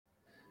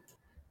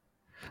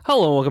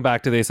Hello and welcome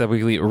back to the ASAP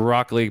Weekly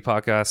Rock League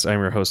podcast.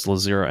 I'm your host,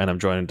 Lazero, and I'm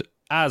joined,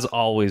 as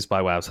always,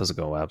 by Wabs. How's it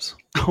going, Wabs?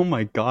 Oh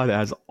my god,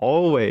 as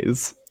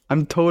always.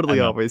 I'm I totally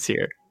know. always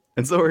here.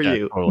 And so are Yeah,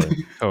 you.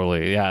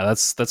 totally. Yeah,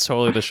 that's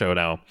totally the show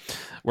now.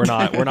 We're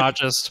not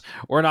just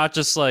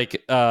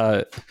like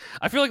I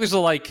feel like there's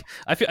I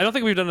don't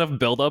think we've done enough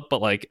build up,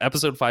 but like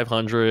episode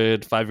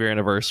 500, 5-year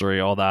anniversary,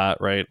 all that,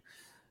 right?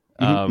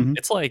 Mhm.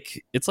 It's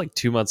like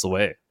 2 months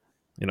away.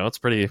 It's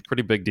pretty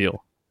big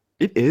deal.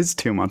 It is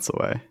 2 months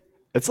away.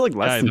 It's like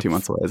less than The 2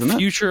 months away, isn't it?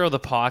 future of the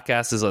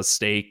podcast is at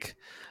stake.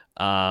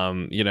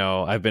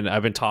 I've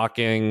been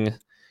talking.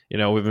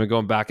 We've been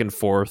going back and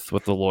forth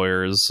with the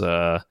lawyers,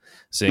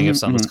 seeing if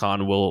Sunless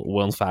Con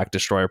will in fact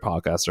destroy our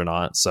podcast or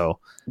not. So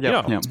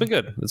Yep. it's been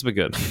good. It's been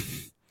good.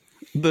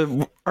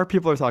 Our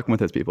people are talking with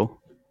his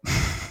people.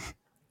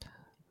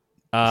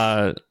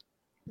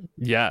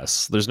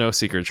 Yes, there's no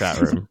secret chat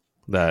room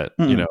that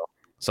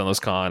Sunless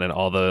Con and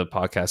all the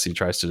podcasts he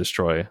tries to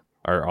destroy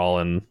are all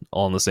in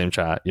the same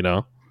chat.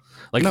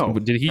 Like, No,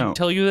 did he no.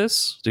 tell you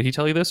this? Did he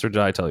tell you this, or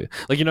did I tell you?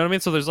 Like, you know what I mean?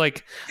 So there's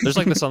like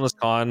the Sunless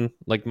Con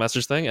like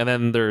message thing, and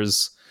then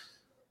there's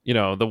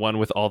the one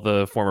with all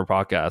the former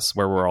podcasts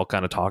where we're all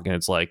kind of talking.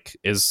 It's like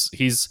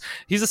he's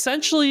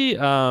essentially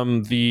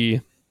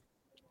the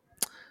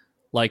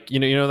like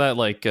that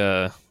like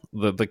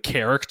the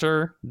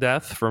character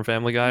Death from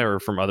Family Guy or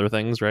from other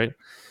things, right?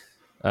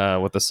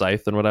 With the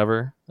scythe and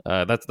whatever.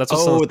 That's what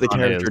Sunless The Con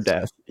character is.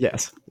 Death.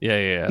 Yes.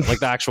 Yeah. Like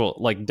the actual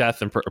like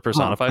Death and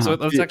personified. So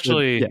that's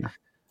actually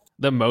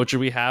the emoji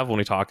we have when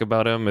we talk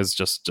about him is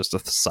just a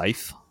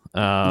scythe.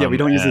 We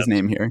don't use his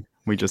name here.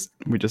 We just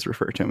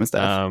refer to him as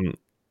Death.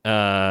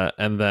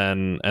 And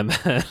then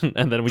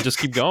we just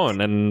keep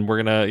going, and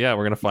we're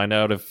gonna find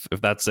out if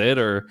that's it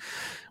or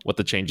what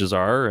the changes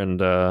are, and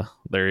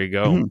there you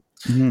go.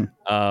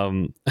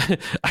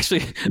 Actually,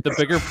 the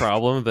bigger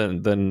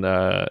problem than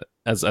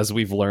as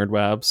we've learned,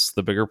 Wabs,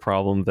 the bigger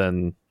problem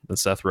than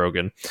Seth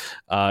Rogen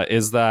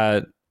is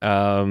that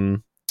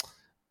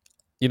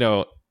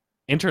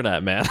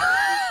internet, man.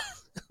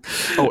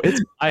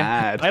 It's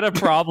bad. I had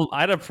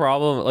a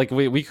problem. Like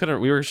we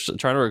couldn't. We were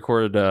trying to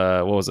record.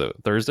 What was it?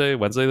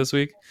 Wednesday this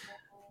week?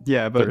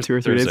 Yeah, about 2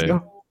 or 3 days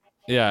ago.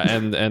 Yeah,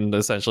 and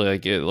essentially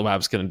like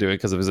Labs couldn't do it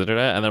because of his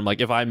internet. And then I'm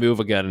like, if I move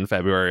again in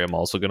February, I'm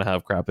also gonna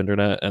have crap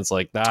internet. And it's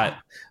like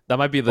that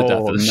might be the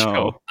death of the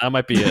show. That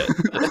might be it.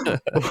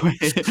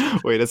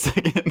 Wait a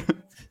second.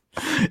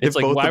 It's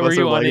like, why were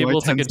you unable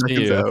to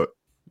continue?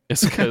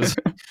 It's because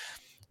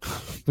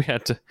we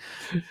had to.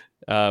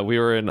 We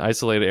were in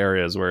isolated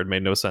areas where it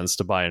made no sense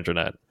to buy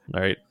internet,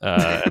 right?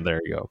 And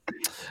there you go.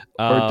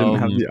 Or didn't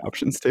have the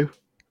options to.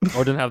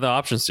 Or didn't have the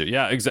options to.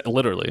 Yeah,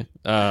 literally.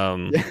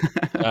 But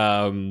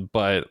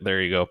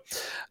there you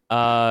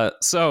go.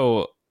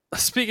 So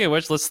speaking of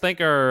which, let's thank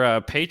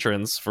our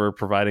patrons for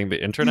providing the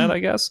internet, I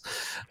guess.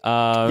 Keep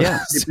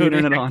the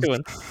internet on.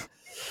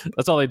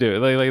 That's all they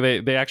do.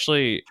 They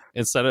actually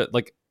instead of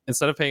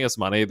paying us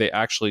money, they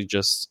actually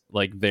just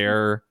like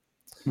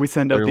we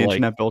send out the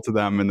internet bill to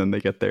them, and then they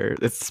get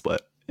it's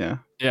split. Yeah,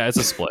 it's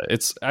a split.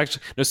 It's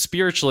actually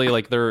spiritually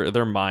like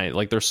their mind,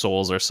 like their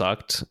souls are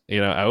sucked,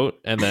 out,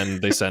 and then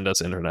they send us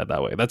internet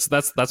that way.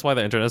 That's why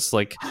the internet's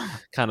like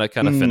kind of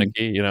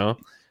finicky,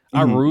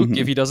 Aruk,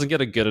 if he doesn't get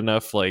a good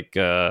enough like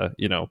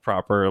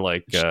proper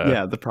like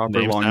the proper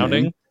name long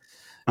sounding,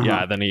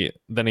 name.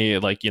 then he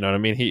like what I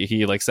mean.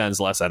 He like sends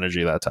less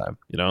energy that time,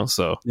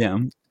 So yeah.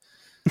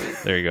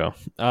 There you go.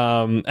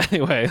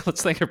 Anyway,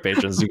 let's thank our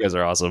patrons. You guys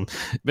are awesome.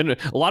 A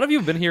lot of you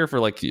have been here for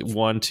like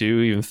 1,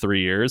 2, even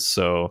 3 years.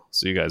 So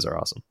you guys are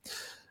awesome.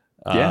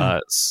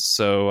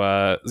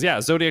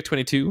 Zodiac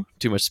 22,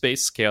 Too Much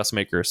Space, Chaos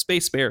Maker,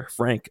 Space Bear,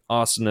 Frank,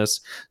 Awesomeness,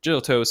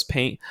 Jill Toast,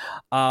 Paint,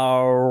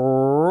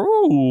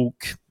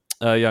 Rook,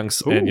 Young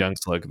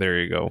Slug. There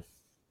you go.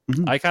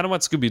 I kind of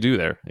want Scooby Doo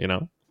there,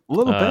 A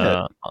little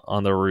bit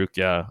on the Rook.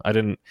 Yeah, I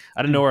didn't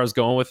know where I was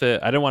going with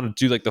it. I didn't want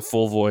to do like the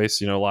full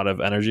voice, a lot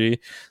of energy.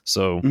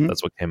 So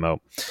that's what came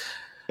out.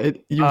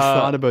 You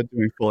thought about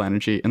doing full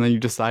energy, and then you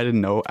decided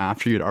no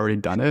after you'd already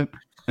done it,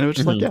 and it was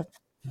just like, yeah,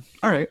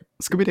 all right,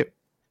 Scooby Doo.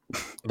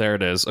 There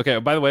it is. Okay.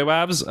 By the way,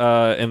 Wabs,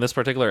 in this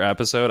particular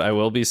episode, I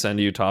will be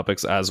sending you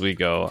topics as we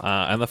go,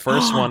 and the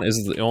first one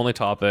is the only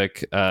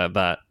topic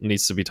that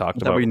needs to be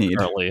talked about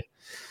currently.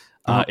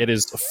 It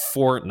is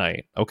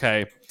Fortnite.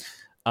 Okay.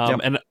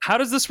 And how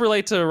does this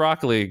relate to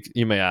Rocket League,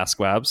 you may ask,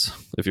 Wabs,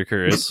 if you're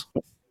curious.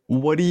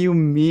 What do you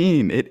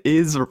mean?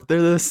 They're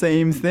the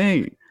same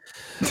thing.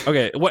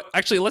 Okay,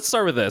 let's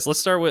start with this. Let's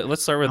start with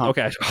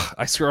okay,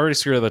 I already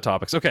screwed up the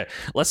topics. Okay,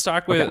 let's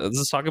talk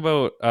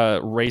about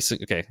racing.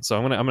 Okay, so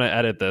I'm gonna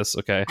edit this,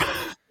 okay?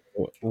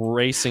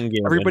 Racing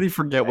game. Everybody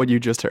forget what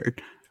you just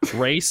heard.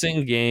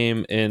 Racing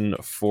game in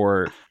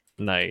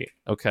Fortnite,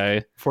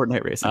 okay?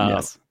 Fortnite racing,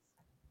 yes.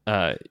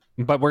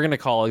 But we're gonna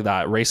call it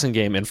that, racing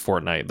game in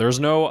Fortnite. There's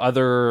no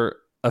other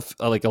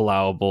like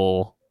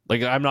allowable.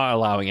 Like, I'm not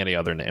allowing any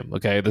other name.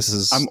 Okay, I'm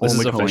this only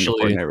is calling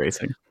officially it Fortnite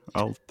racing.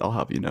 I'll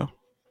have you know.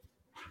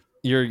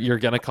 You're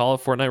gonna call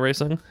it Fortnite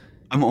racing?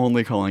 I'm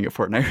only calling it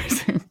Fortnite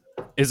racing.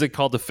 Is it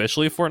called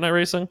officially Fortnite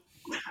racing?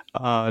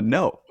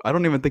 No, I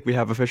don't even think we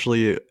have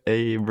officially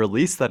a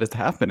release that is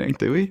happening,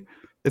 do we?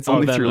 It's Oh,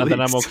 only through leaks.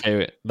 then I'm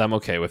okay. I'm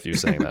okay with you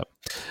saying that.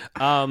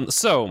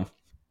 So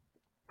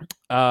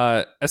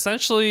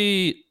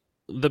essentially,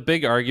 the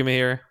big argument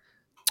here.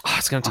 Oh,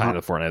 it's gonna tie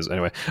into Fortnite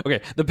anyway.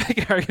 Okay, the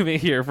big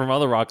argument here from all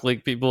the Rocket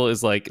League people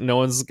is like no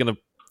one's gonna.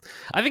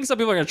 I think some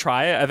people are gonna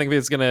try it. I think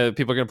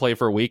people are gonna play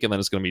for a week and then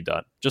it's gonna be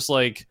done. Just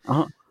like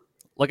I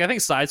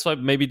think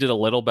Sideswipe maybe did a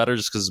little better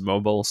just because it's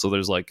mobile, so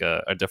there's like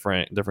a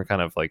different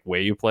kind of like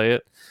way you play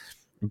it.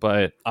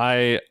 But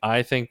I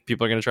think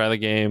people are gonna try the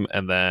game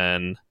and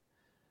then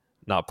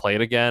not play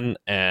it again,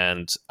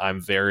 and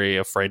I'm very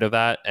afraid of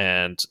that.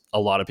 And a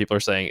lot of people are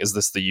saying, "Is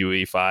this the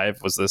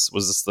UE5? Was this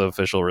the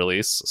official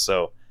release?"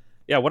 So,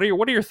 yeah, what are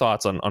your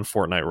thoughts on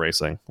Fortnite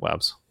racing,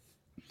 Labs?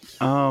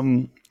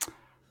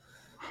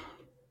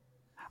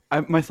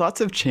 My thoughts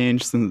have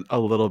changed a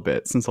little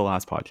bit since the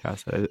last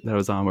podcast that I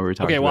was on, where we were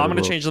talking. Okay, well, I'm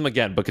going to change them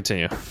again, but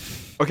continue.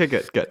 Okay,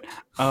 good.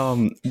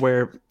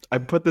 Where I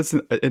put this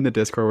in the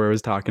Discord where I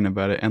was talking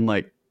about it, and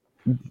like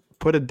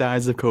put a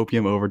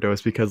diazepopium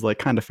overdose because like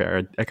kind of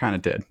fair. I kind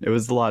of did. It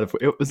was a lot of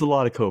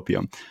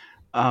copium.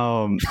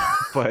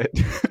 But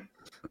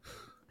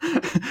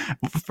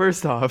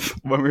first off,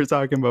 when we were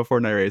talking about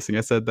Fortnite racing,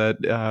 I said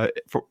that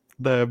for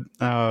the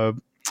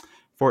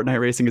Fortnite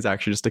racing is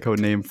actually just a code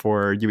name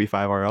for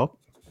UE5RL,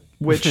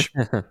 which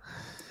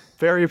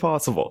very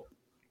possible.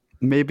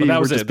 Maybe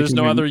that was it. There's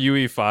no other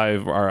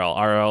UE5 RL.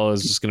 RL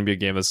is just going to be a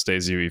game that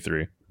stays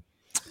UE3.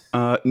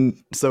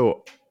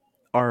 So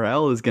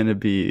RL is going to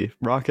be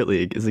Rocket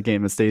League is a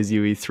game that stays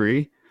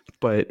UE3,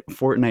 but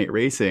Fortnite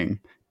Racing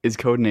is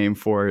codename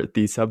for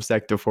the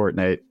subsect of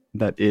Fortnite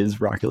that is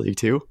Rocket League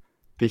 2,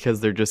 because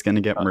they're just going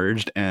to get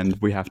merged and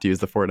we have to use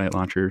the Fortnite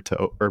launcher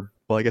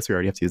well, I guess we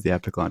already have to use the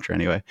Epic launcher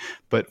anyway,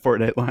 but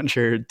Fortnite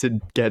launcher to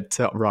get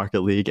to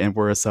Rocket League, and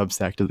we're a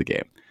subsect of the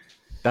game.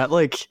 That's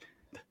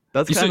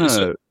kind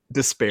of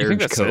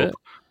disparage Cope.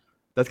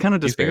 That's kind of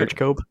disparage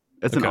Cope.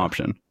 It's an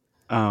option.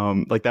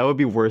 Like that would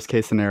be worst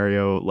case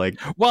scenario. Like,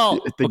 well,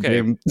 the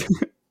game.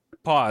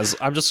 Pause.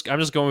 I'm just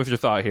going with your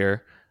thought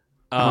here.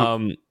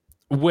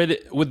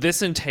 Would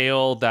this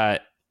entail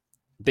that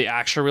they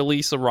actually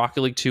release a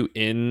Rocket League 2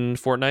 in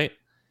Fortnite,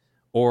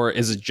 or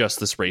is it just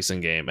this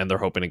racing game and they're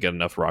hoping to get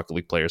enough Rocket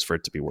League players for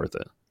it to be worth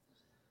it?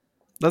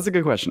 That's a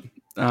good question.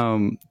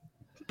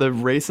 The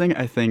racing,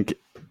 I think,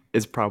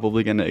 is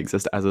probably going to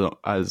exist as a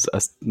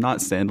not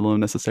standalone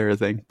necessary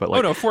thing, but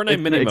like Fortnite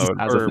mini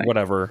mode or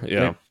whatever.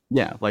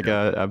 Yeah, like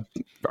a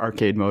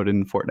arcade mode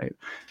in Fortnite.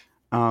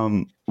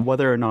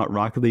 Whether or not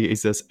Rocket League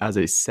exists as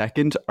a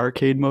second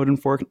arcade mode in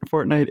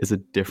Fortnite is a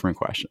different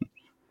question.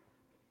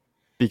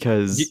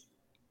 Because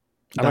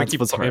I'm going to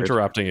keep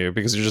interrupting you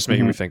because you're just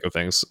making me think of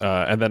things.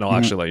 And then I'll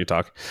actually let you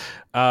talk.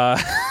 No,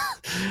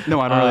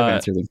 I don't really have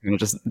answers. I'm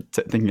just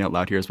thinking out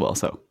loud here as well.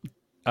 So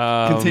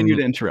continue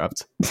to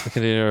interrupt.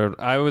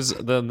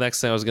 The next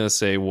thing I was going to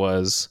say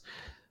was,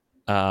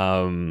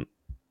 do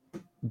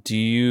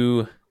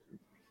you...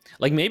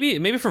 Like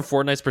maybe from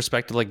Fortnite's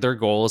perspective, like their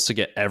goal is to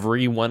get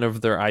every one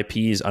of their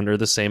IPs under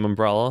the same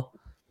umbrella,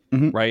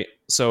 right?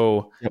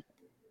 So,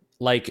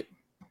 like,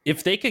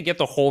 if they could get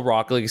the whole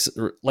Rocket League,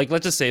 like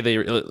let's just say they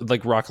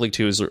like Rocket League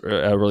 2 is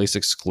released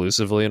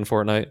exclusively in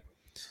Fortnite.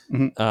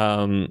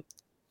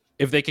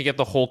 If they could get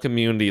the whole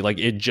community, like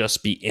it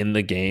just be in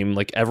the game,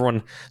 like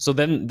everyone. So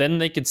then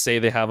they could say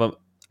they have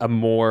a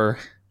more.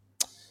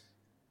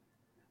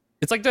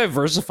 It's like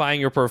diversifying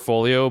your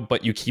portfolio,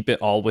 but you keep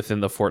it all within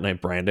the Fortnite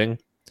branding.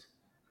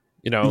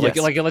 You know,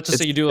 like let's just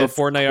say you do a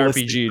Fortnite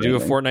RPG, you do a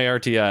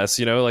Fortnite RTS,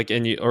 you know, like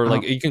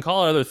like you can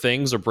call it other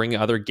things or bring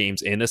other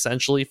games in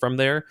essentially from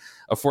there.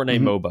 A Fortnite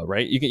MOBA,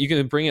 right? You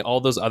can bring in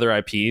all those other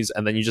IPs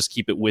and then you just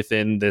keep it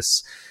within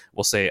this,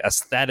 we'll say,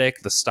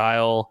 aesthetic, the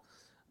style,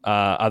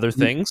 other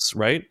things,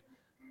 right?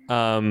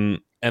 And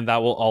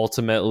that will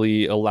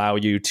ultimately allow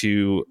you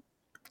to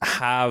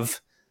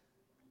have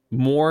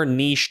more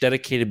niche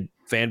dedicated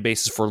fan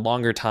bases for a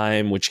longer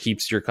time, which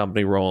keeps your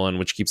company rolling,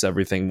 which keeps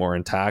everything more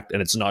intact,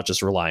 and it's not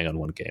just relying on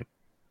one game.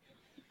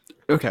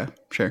 Okay,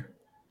 sure.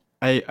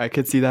 I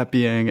could see that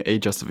being a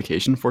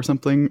justification for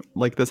something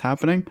like this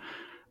happening.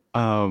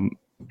 I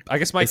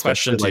guess my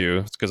question to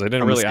you, because I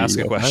didn't really ask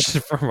a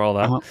question from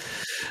all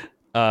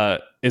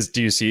that, is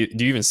do you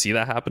even see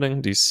that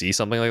happening? Do you see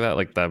something like that?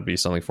 Like that'd be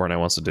something Fortnite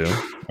wants to do,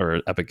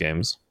 or Epic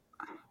Games?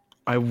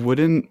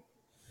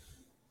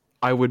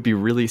 I would be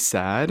really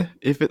sad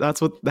if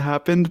that's what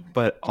happened,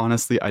 but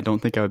honestly, I don't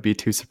think I would be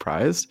too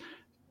surprised,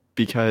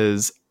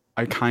 because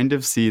I kind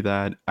of see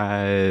that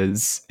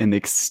as an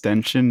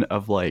extension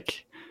of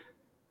like,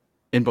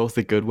 in both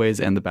the good ways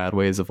and the bad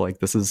ways of like,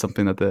 this is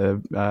something that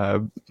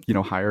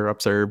the higher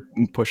ups are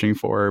pushing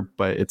for,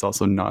 but it's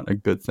also not a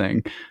good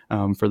thing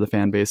for the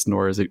fan base,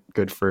 nor is it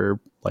good for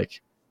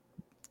like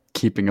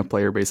keeping a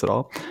player base at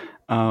all.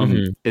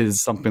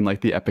 Is something like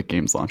the Epic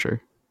Games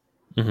launcher,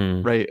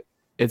 right?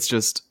 It's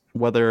just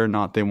whether or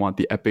not they want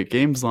the Epic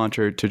Games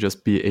launcher to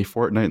just be a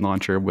Fortnite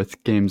launcher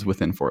with games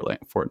within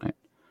Fortnite,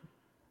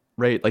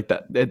 right? Like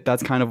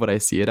that's kind of what I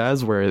see it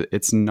as, where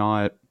it's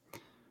not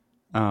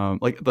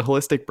Like the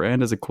holistic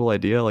brand is a cool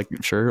idea. Like,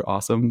 sure,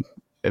 awesome.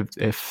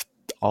 If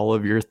all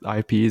of your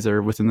IPs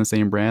are within the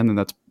same brand, then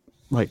that's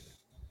like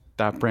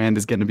that brand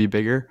is going to be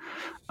bigger.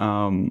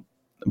 Um,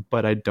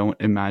 but I don't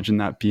imagine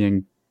that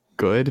being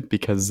good,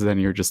 because then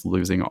you're just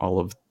losing all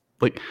of,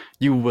 like,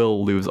 you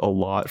will lose a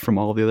lot from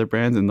all of the other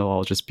brands, and they'll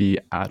all just be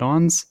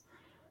add-ons,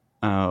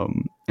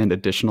 and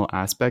additional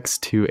aspects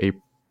to a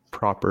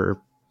proper,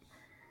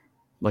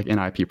 like an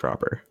IP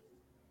proper.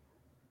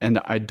 And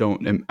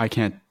I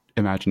can't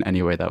imagine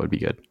any way that would be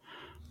good,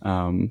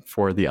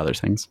 for the other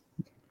things.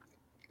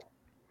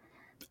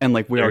 And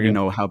like we There already you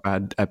go. know how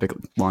bad Epic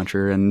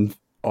Launcher and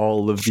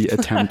all of the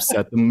attempts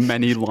at the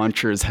many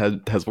launchers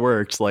has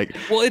worked. Like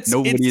Well,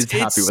 nobody's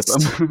happy with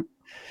them.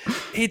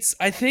 it's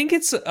I think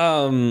it's a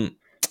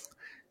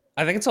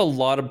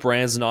lot of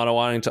brands not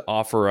wanting to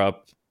offer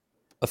up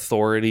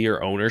authority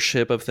or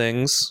ownership of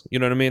things. You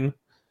know what I mean?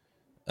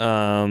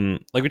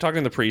 Like we talked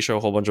in the pre-show a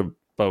whole bunch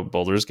about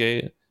Baldur's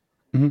Gate.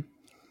 Mhm.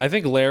 I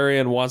think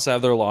Larian wants to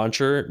have their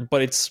launcher,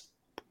 but it's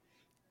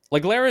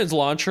like Larian's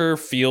launcher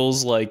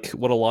feels like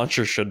what a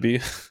launcher should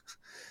be.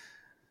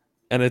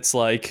 And it's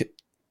like,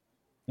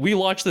 we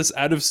launched this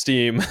out of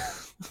Steam.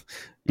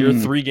 Here are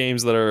Mhm. 3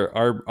 games that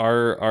are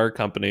our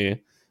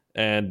company,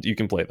 and you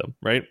can play them,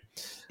 right?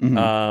 Mhm.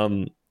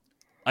 Um,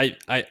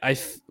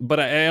 but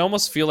I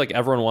almost feel like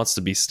everyone wants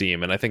to be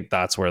Steam, and I think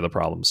that's where the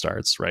problem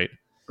starts, right?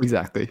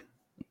 Exactly.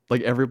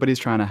 Like everybody's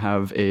trying to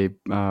have a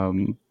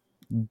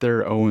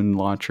their own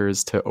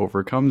launchers to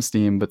overcome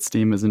Steam, but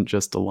Steam isn't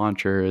just a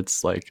launcher.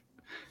 It's like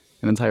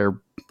an entire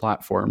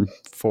platform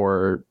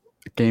for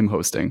game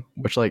hosting,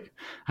 which like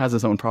has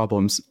its own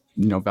problems.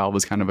 You know, Valve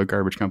is kind of a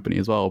garbage company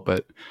as well,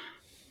 but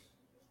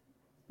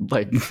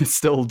like it's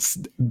still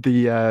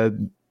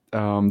the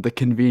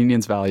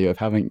convenience value of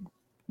having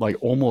like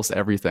almost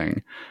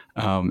everything,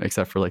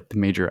 except for like the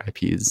major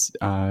IPs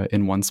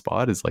in one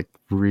spot is like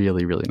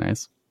really really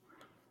nice,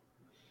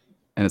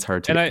 and it's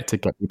hard And to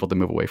get people to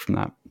move away from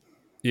that.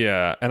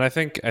 yeah, and I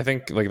think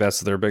like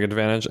that's their big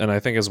advantage, and I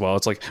think as well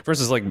it's like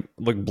versus like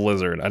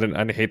Blizzard. I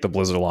didn't hate the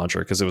Blizzard launcher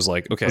because it was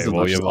like, okay, This is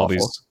well you just have all awful.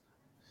 these.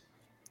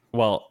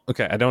 Well,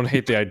 okay, I don't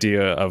hate the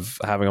idea of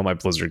having all my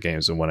Blizzard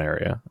games in one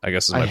area, I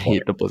guess is I my point.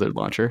 hate the Blizzard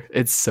launcher.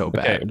 It's so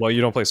Okay, bad. well you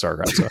don't play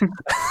StarCraft, so.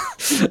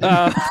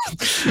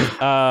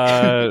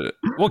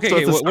 Okay, So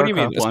okay. it's a What do you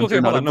mean? StarCraft Okay,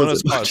 launcher, not hold a on. No,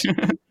 Blizzard let's pause.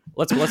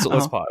 launcher. Let's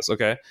Uh-huh. pause.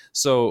 Okay,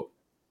 so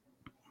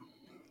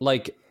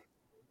like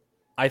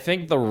I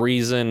think the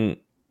reason,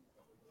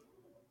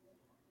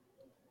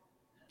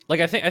 like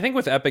I think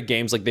with Epic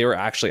Games, like they were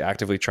actually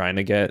actively trying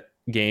to get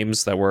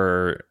games that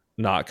were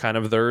not kind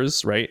of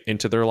theirs, right,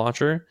 into their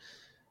launcher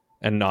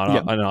and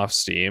not Yeah. off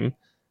Steam.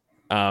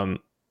 Um,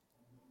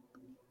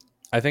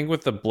 I think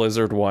with the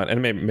Blizzard one,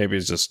 and maybe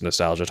it's just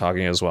nostalgia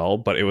talking as well,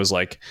 but it was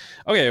like,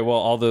 okay, well,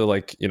 all the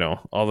like, you know,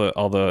 all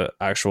the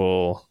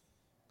actual.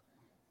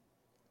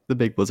 The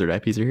big Blizzard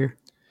IPs are here.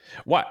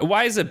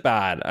 Why is it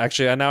bad?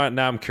 Actually, now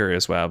I'm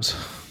curious, Wabs.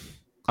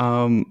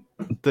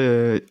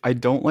 I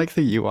don't like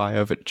the UI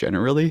of it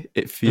generally.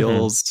 It Mm-hmm.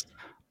 feels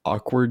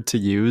awkward to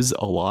use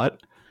a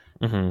lot.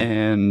 Mm-hmm.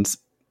 And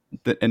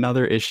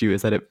another issue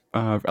is that it,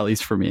 at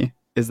least for me,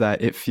 is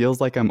that it feels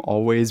like I'm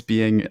always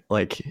being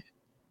like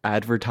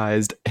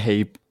advertised,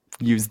 hey,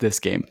 use this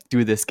game,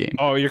 do this game.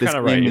 Oh, you're This kind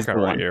of right. game You're is kind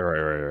the of right. one,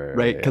 You're right.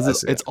 right? Yeah, Because I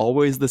see it's it.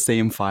 always the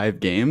same 5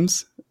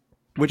 games,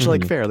 which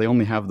like Mm-hmm. fair, they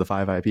only have the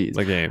 5 IPs,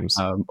 The games.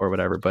 or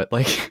whatever. But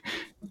like,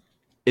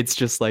 it's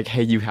just like,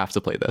 hey, you have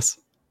to play this.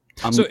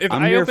 So if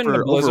I'm I here opened the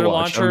for Blizzard Overwatch. I don't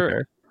launcher,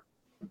 care.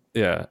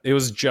 yeah, it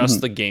was just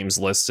Mhm. the games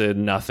listed,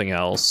 nothing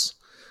else.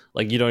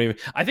 Like you don't even.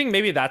 I think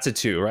maybe that's it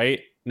too, right?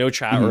 No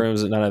chat Mhm.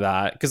 rooms, none of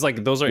that, because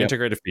like those are Yep,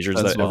 integrated features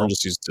as that everyone well.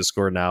 just uses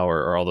Discord now,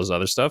 or all those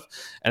other stuff.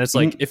 And it's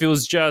like Mhm. if it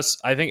was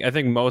just, I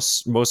think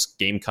most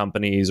game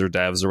companies or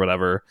devs or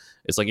whatever,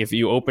 it's like if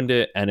you opened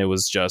it and it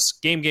was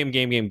just game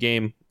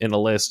in a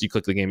list, you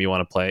click the game you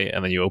want to play,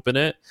 and then you open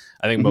it.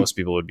 I think Mhm. most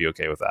people would be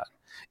okay with that.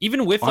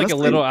 Even with like a Honestly,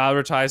 little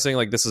advertising,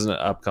 like this is an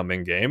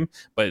upcoming game,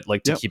 but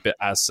like to yep. keep it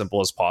as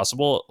simple as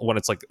possible when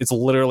it's like it's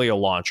literally a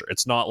launcher.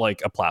 It's not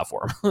like a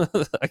platform. I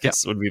Yeah.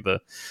 guess would be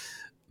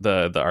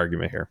the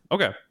argument here.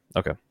 Okay.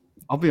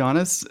 I'll be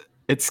honest.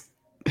 It's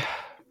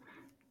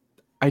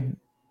I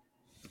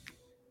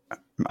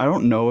I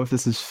don't know if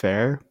this is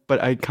fair,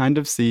 but I kind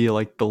of see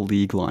like the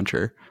League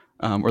launcher,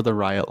 or the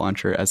Riot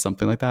launcher as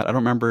something like that. I don't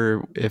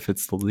remember if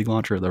it's the League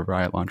launcher or the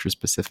Riot launcher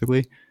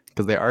specifically,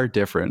 because they are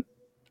different.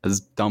 As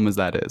dumb as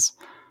that is,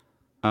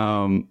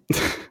 um,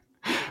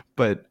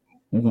 but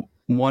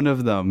one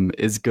of them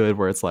is good,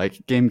 where it's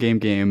like game,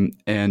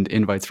 and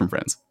invites from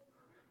friends,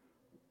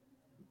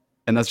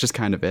 and that's just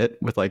kind of it.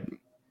 With like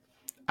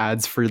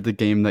ads for the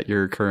game that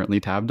you're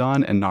currently tabbed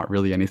on, and not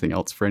really anything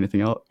else for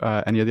anything else,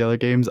 any of the other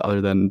games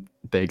other than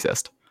they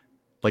exist.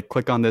 Like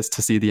click on this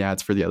to see the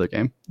ads for the other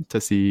game, to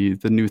see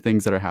the new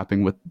things that are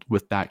happening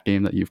with that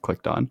game that you've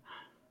clicked on.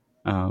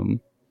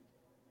 Um,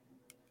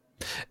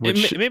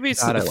 which Maybe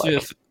it's that I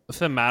like.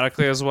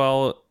 thematically as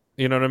well.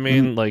 You know what I Mhm.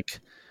 mean? Like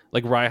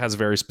Riot has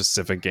very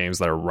specific games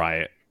that are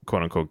Riot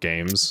quote unquote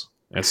games.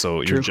 and so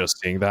you're True. just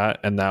seeing that.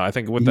 And now I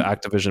think with the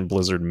Activision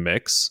Blizzard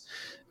mix,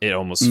 it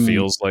almost Mm.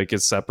 feels like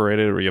it's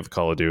separated, where you have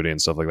Call of Duty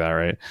and stuff like that,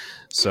 right?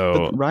 So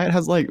But Riot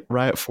has like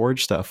Riot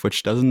Forge stuff,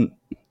 which doesn't.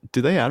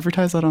 Do they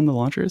advertise that on the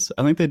launchers?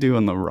 I think they do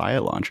on the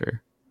Riot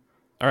launcher.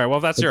 all right, well,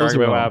 if that's But your those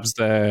are argument, all- Abs,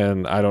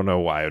 then I don't know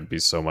why it would be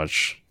so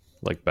much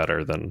like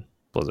better than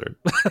Blizzard.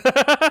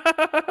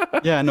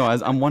 Yeah, no,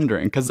 I'm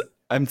wondering because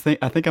I think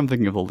I'm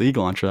thinking of the League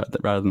launcher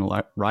rather than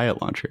the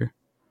Riot launcher.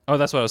 Oh,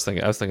 that's what I was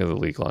thinking. I was thinking of the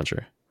League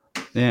launcher.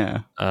 Yeah,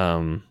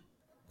 I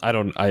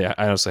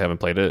honestly haven't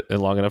played it in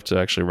long enough to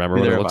actually remember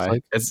what neither it have looks I.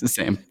 like. It's the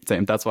same.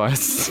 That's why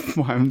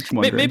I'm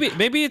wondering.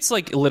 Maybe it's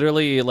like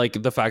literally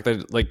like the fact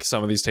that like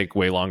some of these take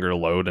way longer to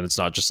load, and it's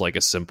not just like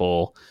a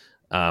simple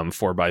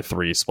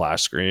 4x3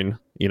 splash screen,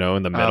 you know,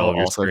 in the middle of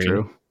your also screen.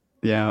 true.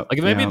 Yeah,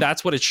 Like maybe yeah.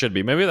 that's what it should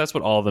be. Maybe that's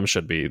what all of them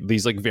should be.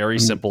 These like very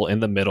simple in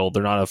the middle.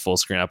 They're not a full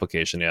screen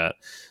application yet.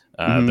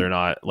 They're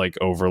not like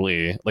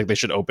overly like they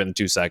should open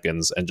 2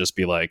 seconds and just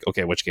be like,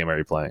 okay, which game are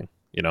you playing?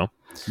 You know?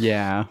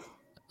 Yeah,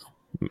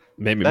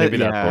 Maybe That-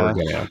 that's what yeah. we're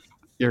getting at.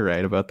 you're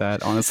right about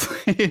that.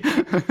 Honestly,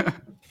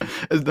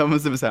 as dumb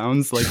as it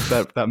sounds, like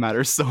that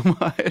matters so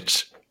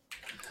much.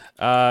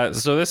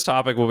 So this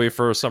topic will be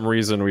for some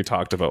reason we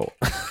talked about.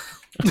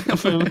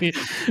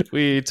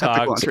 we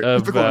talked launcher.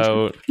 Epic launcher.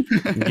 about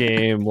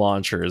game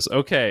launchers.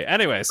 Okay.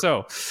 Anyway,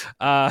 so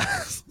and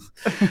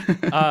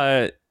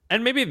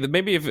maybe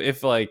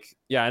if like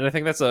yeah, and I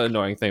think that's an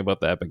annoying thing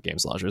about the Epic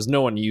Games launchers.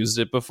 No one used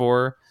it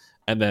before,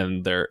 and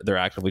then they're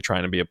actively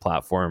trying to be a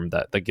platform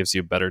that gives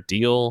you a better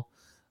deal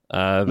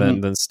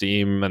than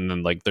Steam, and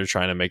then like they're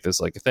trying to make this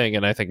like a thing.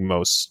 And I think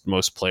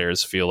most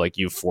players feel like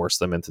you force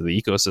them into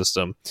the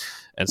ecosystem,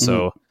 and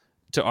so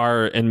to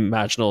our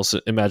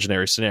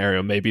imaginary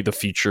scenario, maybe the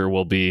future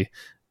will be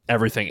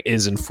everything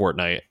is in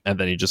Fortnite, and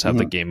then you just have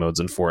the game modes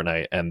in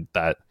Fortnite, and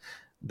that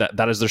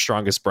is their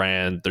strongest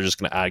brand. They're just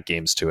going to add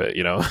games to it.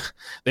 You know,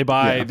 they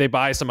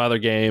buy some other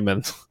game,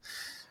 and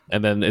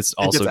then it's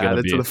also going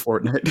to be to the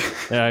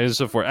Fortnite. yeah, it's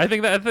a Fortnite. I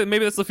think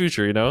maybe that's the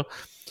future. You know,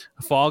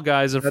 Fall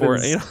Guys and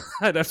Fortnite. You know,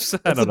 I don't know. It's a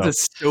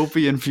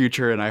dystopian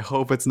future, and I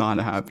hope it's not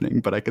happening,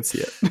 but I could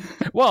see it.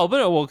 Well,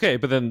 but okay,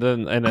 but then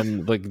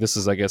like this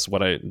is I guess what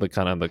the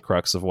kind of the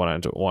crux of what I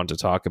want to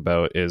talk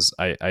about is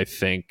I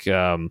think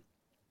your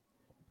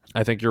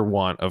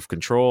want of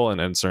control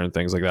and certain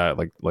things like that,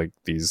 like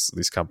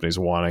these companies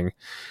wanting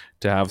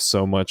to have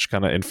so much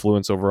kind of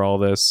influence over all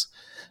this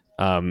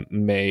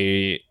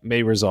may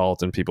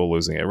result in people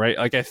losing it, right?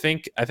 Like I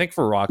think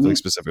for Rocket League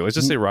specifically, let's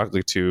just say Rocket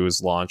League 2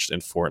 is launched in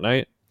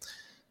Fortnite.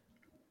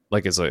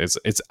 Like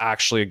it's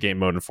actually a game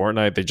mode in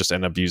Fortnite. They just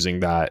end up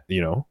using that,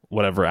 you know,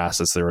 whatever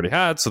assets they already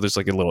had. So there's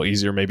like a little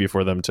easier maybe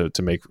for them to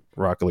make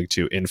Rocket League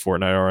 2 in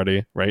Fortnite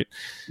already, right?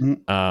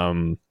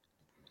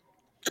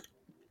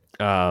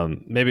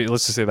 Maybe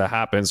let's just say that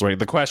happens, right?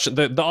 The question,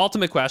 the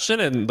ultimate question,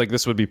 and like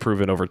this would be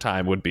proven over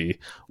time, would be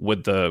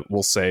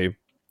we'll say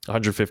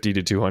 150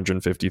 to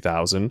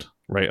 250,000,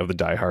 right, of the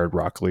diehard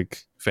Rocket League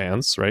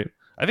fans, right?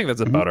 I think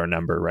that's about our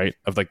number, right?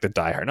 Of like the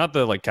diehard, not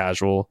the like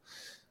casual.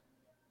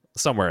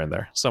 Somewhere in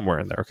there.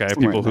 Okay,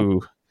 people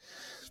who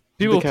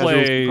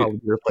play probably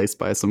be replaced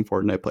by some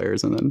Fortnite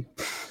players, and then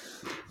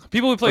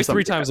people who play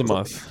 3 times a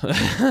month.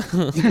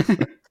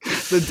 The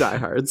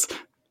diehards.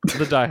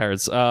 The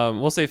diehards.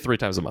 We'll say 3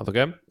 times a month.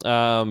 Okay.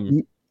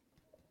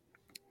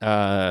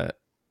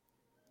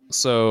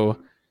 So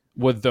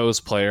would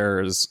those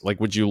players like?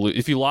 Would you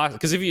if you lost?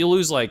 Because if you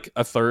lose like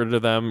a third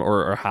of them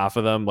or half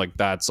of them, like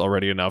that's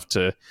already enough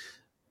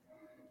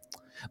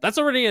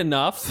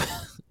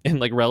in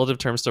like relative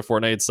terms to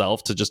Fortnite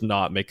itself to just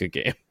not make a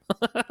game.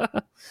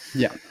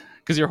 Yeah.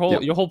 Because your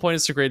whole point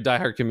is to create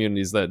diehard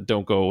communities that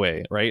don't go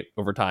away, right?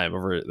 Over time,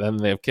 then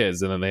they have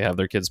kids, and then they have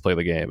their kids play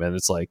the game, and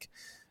it's like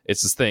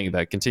it's this thing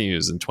that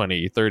continues in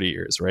 20, 30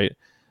 years, right?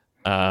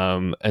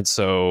 And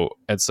so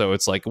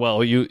it's like,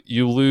 well,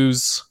 you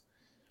lose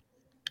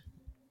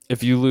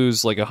if you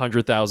lose like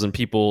 100,000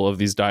 people of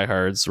these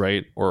diehards,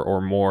 right,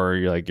 or more,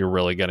 you're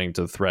really getting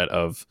to the threat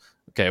of,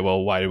 okay,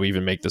 well, why do we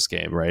even make this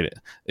game, right?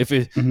 If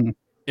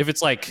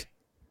it's like,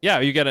 yeah,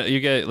 you get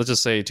let's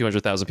just say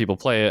 200,000 people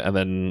play it, and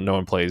then no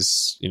one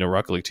plays, you know,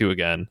 Rocket League 2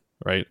 again,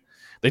 right?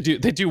 They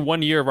do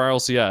 1 year of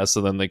RLCS,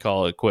 and then they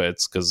call it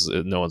quits because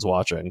no one's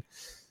watching.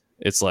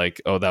 It's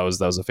like, oh, that was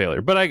a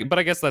failure. But I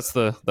guess that's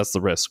the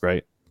risk,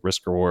 right?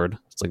 Risk reward.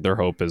 It's like their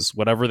hope is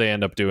whatever they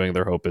end up doing.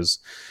 Their hope is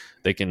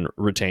they can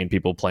retain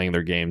people playing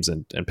their games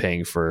and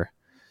paying for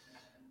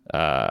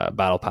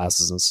battle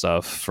passes and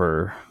stuff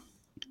for,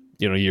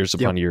 you know, years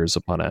upon years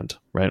upon end,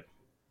 right?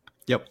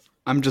 Yep.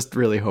 I'm just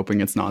really hoping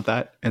it's not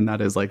that, and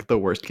that is like the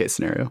worst case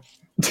scenario.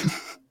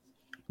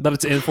 That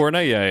it's in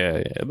Fortnite,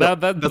 yeah.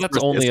 That's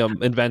only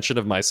an invention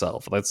of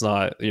myself. That's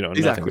not, you know,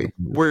 exactly.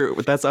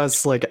 That's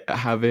us like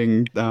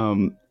having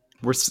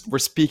we're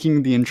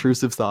speaking the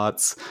intrusive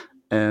thoughts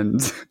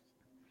and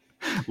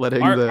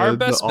letting our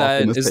best the bet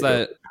awfulness is take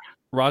that over.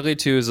 Rocket League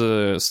 2 is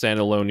a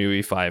standalone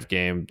UE5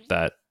 game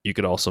that you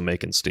could also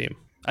make in Steam.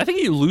 I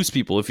think you lose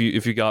people if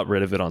you got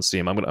rid of it on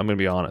Steam. I'm gonna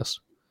be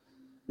honest.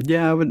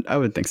 Yeah, I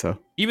would think so.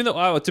 Even though,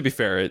 oh, to be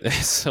fair,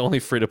 it's only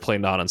free to play,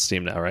 not on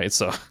Steam now, right?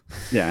 So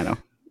Yeah, I know.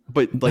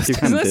 But like, you isn't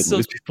kind of that did still,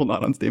 lose people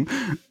not on Steam.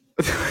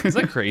 is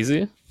that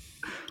crazy?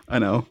 I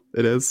know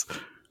it is.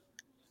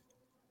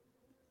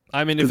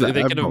 I mean, if Because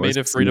they I've could have always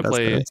made it free seen to it as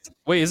play, this.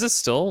 wait, is it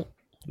still?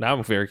 Now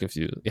I'm very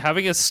confused.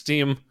 Having a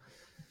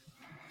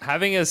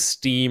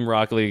Steam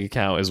Rocket League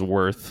account is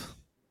worth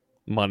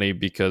money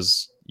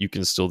because you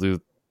can still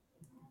do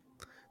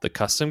the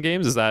custom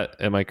games. Is that,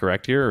 am I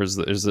correct here, or is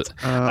it?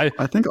 I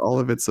I think all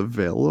of it's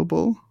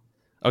available.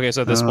 Okay,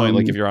 so at this point,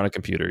 like if you're on a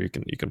computer, you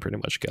can pretty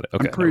much get it.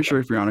 Okay, I'm pretty sure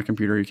if you're on a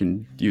computer,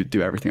 you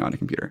do everything on a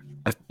computer.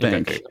 I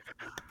think.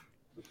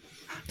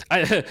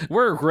 Okay.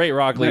 We're great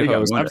Rocket There League you go,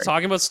 hosts. I'm wondering.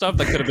 talking about stuff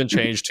that could have been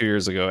changed 2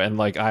 years ago, and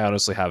like I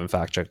honestly haven't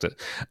fact checked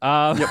it.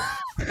 Yep.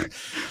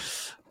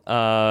 So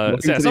Welcome yeah,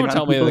 to the someone amount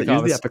tell of me in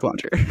people the that use the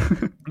comments. Epic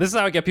Launcher. This is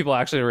how I get people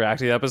actually to react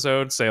to the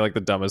episode. Say like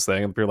the dumbest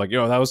thing, and people are like,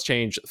 "Yo, that was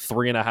changed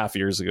 3.5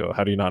 years ago.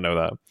 How do you not know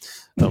that?"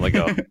 And I'm like,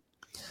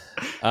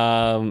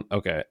 "Oh,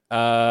 okay."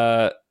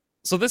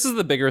 So this is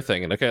the bigger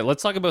thing, and okay,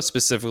 let's talk about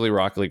specifically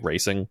Rocket League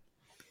Racing,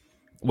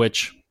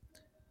 which,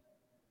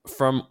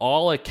 from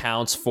all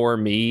accounts, for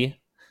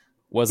me,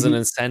 was an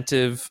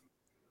incentive.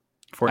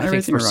 Fortnite I think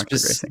Racing for or Rocket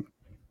League Racing?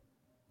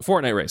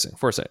 Fortnite Racing.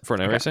 Fortnite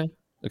Okay. Racing.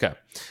 Okay.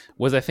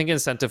 Was, I think,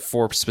 incentive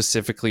for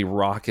specifically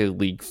Rocket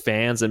League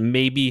fans, and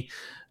maybe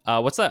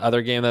what's that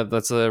other game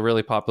that's a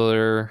really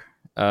popular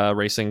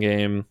racing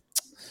game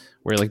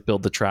where you like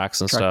build the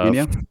tracks and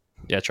Trackmania? stuff?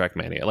 Yeah,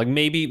 Trackmania. Like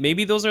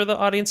maybe those are the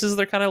audiences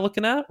they're kind of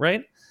looking at,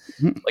 right?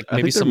 Like I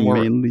maybe think they're some more.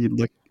 mainly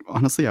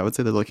honestly, I would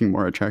say they're looking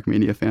more at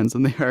Trackmania fans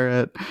than they are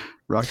at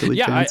Rocket League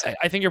Yeah, fans.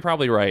 I think you're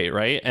probably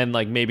right? And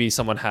like maybe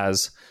someone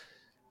has,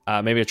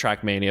 maybe a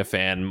Trackmania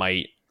fan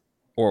might,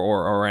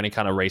 or any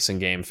kind of racing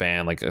game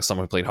fan, like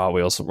someone who played Hot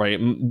Wheels, right?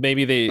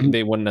 Maybe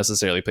they wouldn't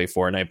necessarily play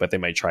Fortnite, but they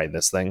might try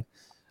this thing.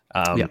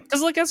 Yeah.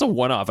 Because like as a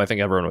one-off, I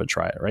think everyone would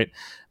try it, right?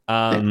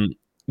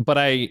 But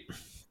I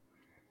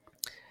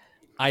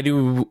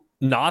do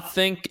not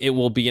think it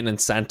will be an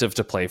incentive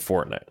to play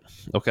Fortnite.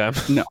 Okay.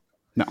 No.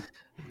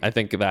 I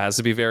think that has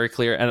to be very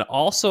clear. And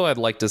also, I'd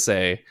like to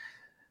say,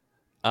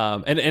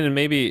 and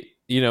maybe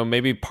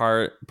maybe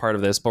part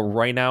of this, but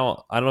right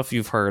now, I don't know if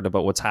you've heard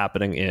about what's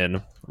happening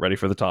in, ready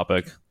for the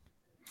topic,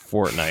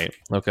 Fortnite.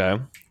 Okay,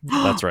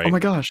 that's right. Oh my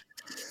gosh.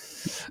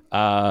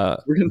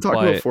 We're going to talk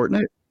about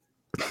Fortnite?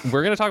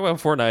 We're going to talk about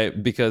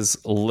Fortnite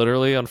because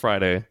literally on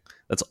Friday,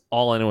 that's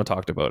all anyone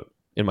talked about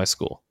in my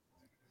school.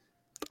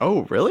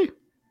 Oh, really?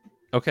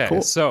 Okay,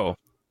 Cool. so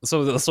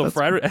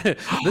Friday,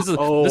 this is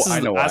I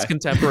know as why.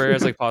 contemporary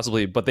as like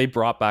possibly, but they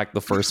brought back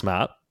the first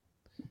map,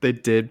 They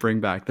did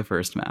bring back the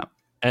first map.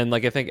 and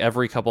like I think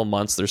every couple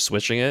months they're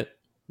switching it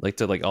like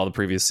to like all the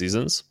previous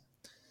seasons.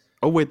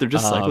 Oh wait, they're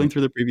just cycling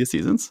through the previous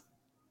seasons?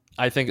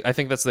 I think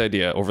that's the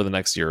idea over the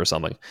next year or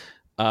something.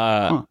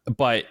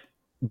 But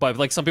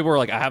like some people were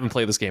like, I haven't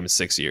played this game in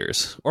 6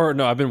 years, or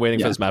no, I've been waiting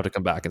for this map to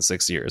come back in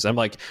 6 years. I'm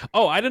like,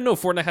 oh, I didn't know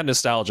Fortnite had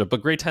nostalgia,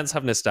 but grade 10s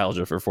have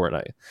nostalgia for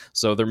Fortnite,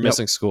 so they're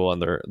missing school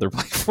and they're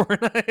playing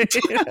Fortnite.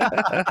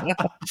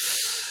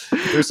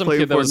 There's some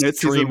Playing kid that was Fortnite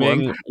season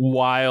streaming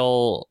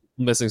while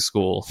missing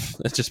school,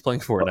 just playing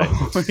Fortnite.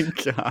 Oh my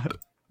god.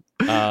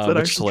 Is that which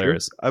is actually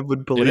hilarious. true? I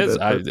would believe It is.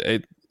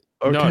 it.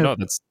 Okay. No,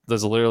 that's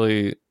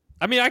literally.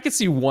 I mean, I could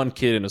see one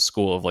kid in a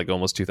school of like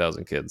almost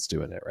 2,000 kids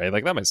doing it, right?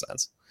 Like that makes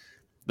sense.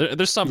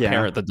 There's some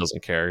parent that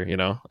doesn't care, I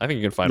think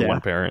you can find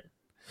one parent.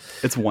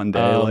 It's one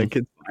day, like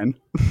it's fine.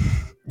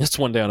 Just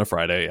one day on a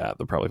Friday, yeah,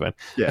 they're probably fine.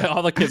 Yeah.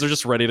 All the kids are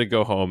just ready to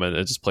go home and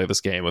just play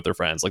this game with their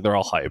friends. Like they're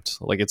all hyped.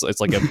 Like it's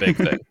like a big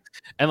thing.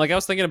 And like I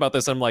was thinking about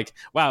this, I'm like,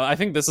 wow, I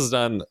think this is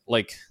done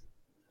like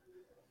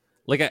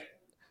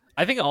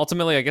I think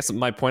ultimately, I guess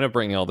my point of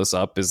bringing all this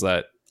up is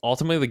that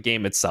ultimately the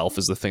game itself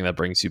is the thing that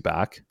brings you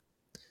back,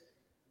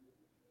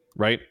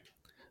 right?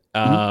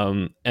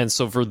 And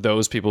so for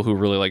those people who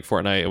really like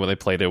Fortnite when they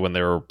played it when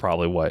they were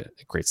probably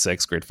grade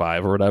 6, grade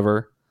 5 or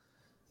whatever,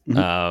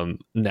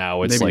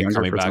 now it's Maybe like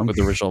coming for back some. with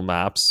the original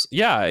maps.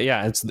 Yeah,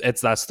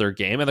 it's that's their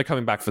game and they're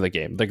coming back for the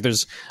game. Like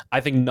there's,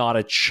 I think, not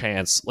a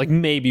chance, like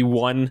maybe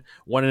one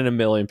in a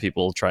million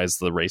people tries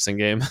the racing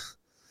game.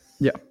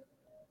 Yeah.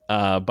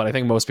 But I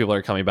think most people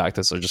are coming back to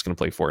this are just going to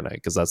play Fortnite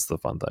because that's the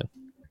fun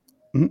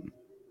thing.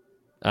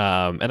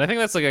 And I think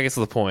that's like, I guess,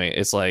 the point.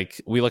 It's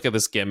like we look at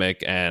this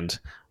gimmick, and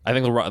I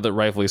think the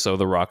rightfully so,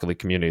 the Rocket League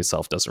community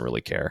itself doesn't really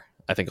care.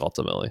 I think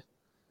ultimately,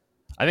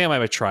 I think I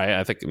might try it.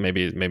 I think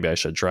maybe I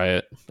should try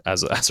it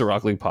as a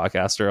Rocket League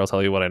podcaster. I'll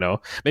tell you what I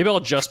know. Maybe I'll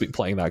just be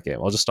playing that game.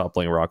 I'll just stop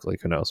playing Rocket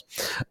League. Who knows?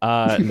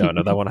 No,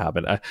 that won't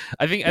happen.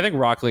 I think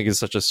Rocket League is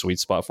such a sweet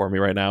spot for me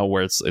right now,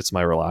 where it's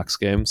my relax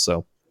game.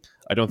 So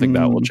I don't think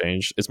that will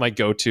change. It's my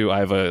go-to. I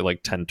have a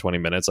like 10-20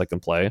 minutes I can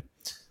play.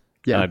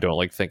 Yeah, and I don't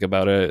like think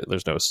about it.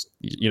 There's no,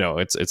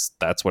 it's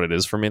that's what it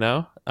is for me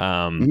now.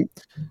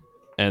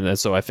 And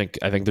so I think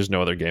there's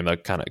no other game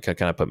that kind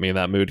of put me in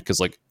that mood, because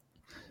like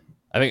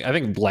I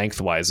think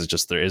lengthwise it's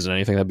just there isn't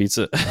anything that beats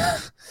it.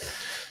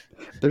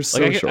 They're so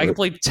like short. I can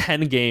play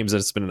 10 games and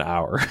it's been an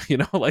hour.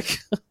 Like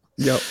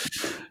Yep.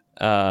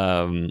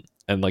 and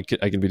like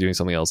I can be doing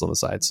something else on the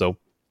side. So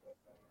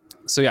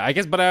So yeah, I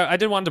guess, but I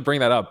did want to bring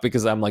that up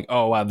because I'm like,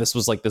 oh wow, this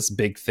was like this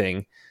big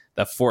thing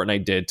that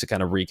Fortnite did to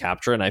kind of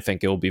recapture, and I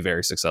think it will be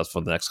very successful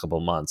in the next couple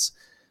of months.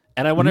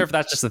 And I wonder Mhm. if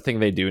that's just the thing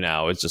they do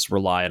now is just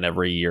rely on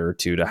every year or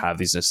two to have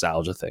these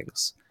nostalgia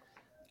things.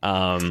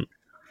 Um,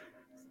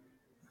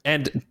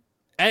 and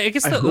I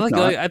guess I hope like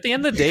not. at the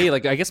end of the day,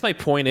 like I guess my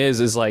point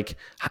is like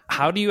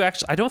how do you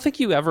actually? I don't think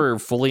you ever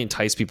fully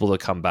entice people to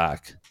come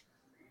back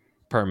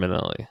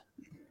permanently.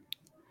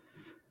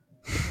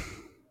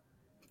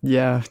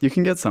 Yeah, you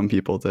can get some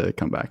people to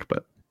come back,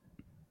 but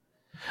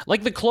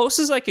Like the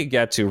closest I could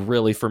get to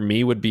really for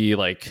me would be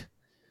like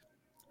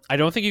I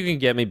don't think you can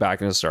get me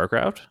back into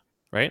StarCraft,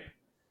 right?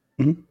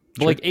 mhm,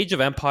 But sure. like Age of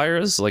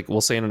Empires, like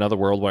we'll say in another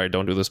world where I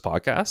don't do this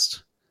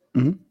podcast,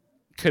 Mhm.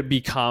 could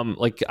become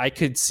like I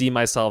could see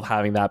myself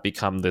having that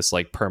become this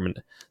like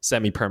permanent,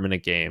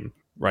 semi-permanent game,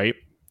 right?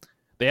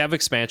 They have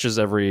expansions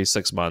every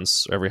 6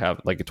 months, every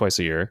have like twice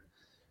a year.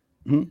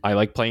 Mhm. I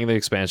like playing the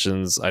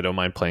expansions. I don't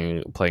mind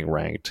playing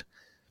ranked.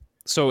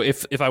 So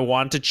if I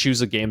want to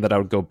choose a game that I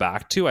would go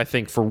back to, I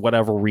think for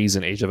whatever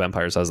reason, Age of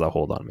Empires has that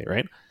hold on me,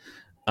 right?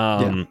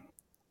 Yeah.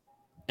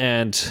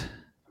 And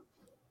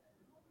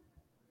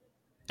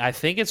I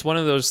think it's one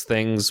of those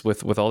things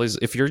with all these.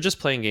 If you're just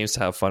playing games to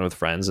have fun with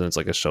friends and it's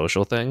like a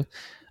social thing,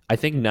 I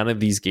think none of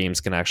these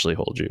games can actually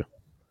hold you.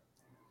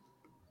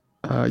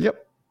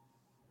 Yep.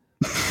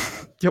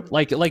 Yep.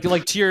 Like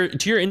to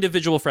your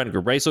individual friend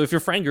group, right? So if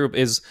your friend group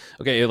is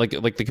okay, like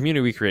the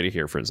community we created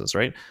here, for instance,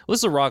 right? Well, this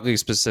is a Rocket League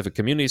specific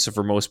community, so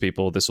for most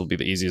people, this will be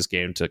the easiest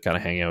game to kind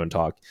of hang out and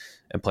talk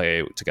and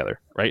play together,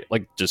 right?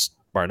 Like just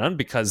bar none,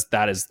 because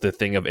that is the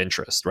thing of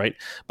interest, right?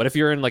 But if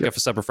you're in like Yep. a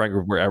separate friend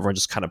group where everyone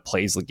just kind of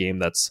plays the game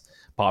that's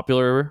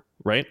popular,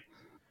 right?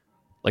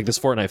 Like this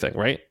Fortnite thing,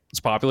 right? It's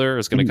popular.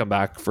 It's going to Mhm. come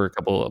back for a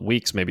couple of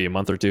weeks, maybe a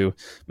month or two,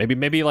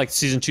 maybe like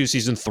season 2,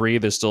 season 3.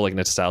 There's still like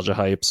nostalgia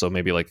hype, so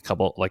maybe like a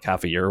couple, like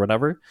half a year or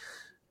whatever.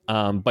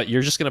 But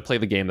you're just going to play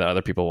the game that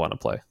other people want to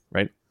play,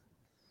 right?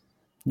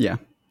 Yeah.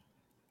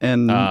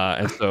 And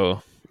And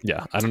so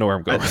yeah, I don't know where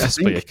I'm I, going with I this,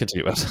 but yeah, think,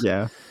 continue.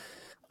 yeah,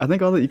 I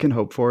think all that you can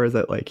hope for is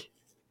that like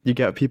you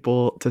get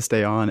people to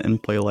stay on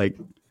and play like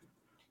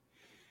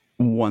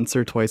once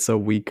or twice a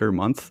week or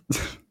month,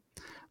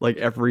 like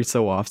every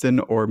so often,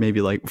 or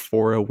maybe like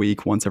for a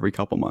week, once every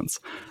couple months,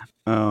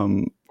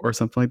 or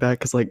something like that.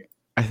 Because like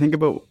I think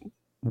about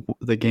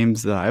the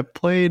games that I've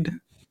played,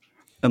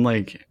 and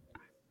like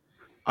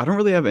I don't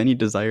really have any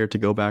desire to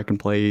go back and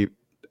play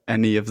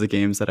any of the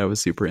games that I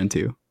was super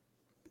into.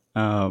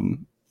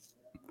 Um,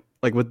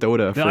 like with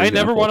Dota, Now, for I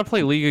never want example. to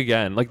play League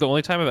again. Like the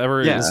only time I've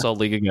ever Yeah,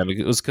 installed League again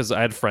it was because I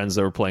had friends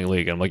that were playing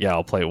League. I'm like, yeah,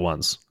 I'll play it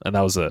once, and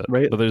that was it.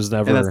 right. But there's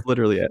And that's never.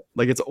 literally it.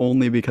 Like it's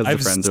only because I the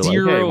have friends are like, "Hey,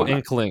 zero why not?"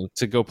 inkling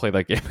to go play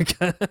that game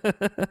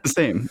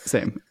again.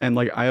 Same. And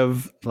like I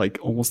have like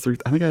almost three.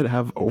 I think I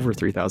have over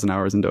 3,000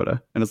 hours in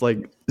Dota, and it's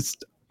like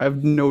I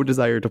have no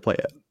desire to play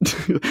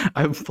it.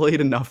 I've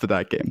played enough of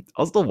that game.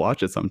 I'll still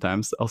watch it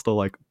sometimes. I'll still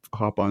like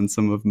hop on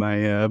some of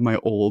my my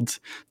old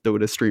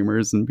Dota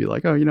streamers and be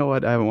like, oh, you know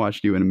what? I haven't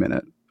watched you in a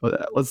minute.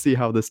 Let's see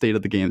how the state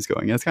of the game's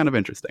going. And it's kind of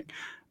interesting.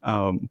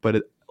 But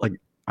it, like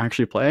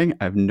actually playing,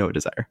 I have no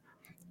desire,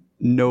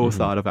 no Mhm.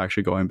 thought of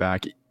actually going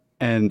back.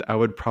 And I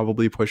would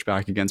probably push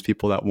back against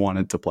people that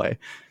wanted to play.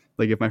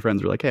 Like if my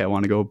friends were like, "Hey, I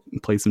want to go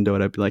play some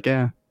Dota," I'd be like,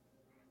 "Yeah,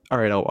 all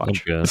right, I'll I'm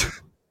watch." good.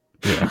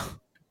 Yeah.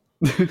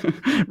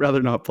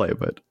 Rather not play,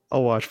 but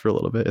I'll watch for a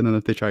little bit, and then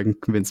if they try and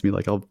convince me,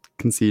 like I'll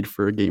concede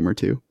for a game or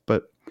two.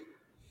 But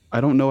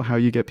I don't know how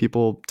you get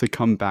people to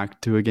come back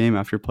to a game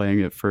after playing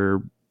it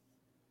for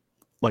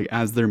like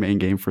as their main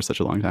game for such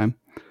a long time.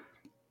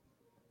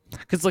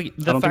 Because like I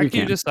the don't think you fact that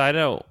you can. decided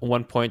at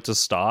one point to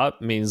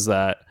stop means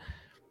that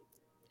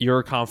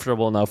you're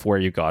comfortable enough where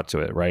you got to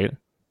it, right?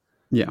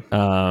 Yeah.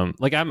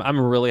 Like I'm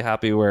really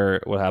happy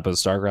where what happened with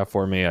StarCraft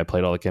for me. I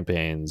played all the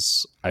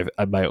campaigns.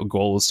 My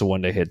goal was to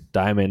one day hit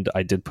Diamond.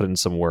 I did put in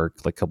some work,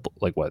 like couple,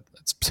 like what?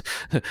 It's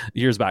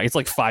years back. It's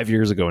like 5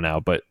 years ago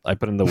now, but I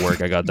put in the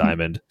work. I got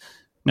Diamond,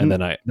 and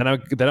Mhm.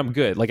 then I'm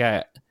good. Like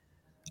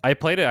I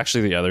played it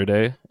actually the other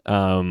day,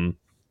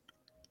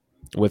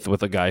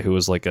 with a guy who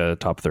was like a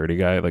top 30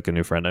 guy, like a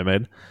new friend I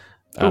made,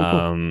 Oh,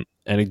 cool.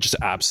 and he just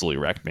absolutely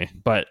wrecked me.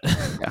 But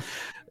Yeah.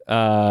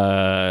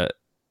 uh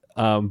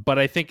but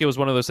I think it was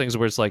one of those things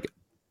where it's like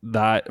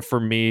that for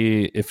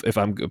me. If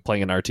I'm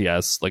playing an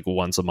RTS like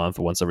once a month,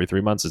 once every 3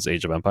 months, it's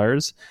Age of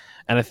Empires,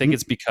 and I think Mhm.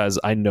 it's because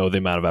I know the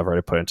amount of effort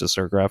I put into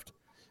StarCraft,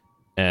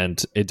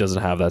 and it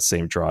doesn't have that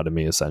same draw to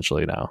me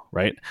essentially now,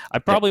 right? I Yeah.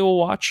 probably will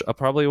watch. I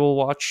probably will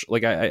watch.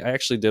 Like I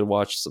actually did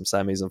watch some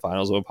semis and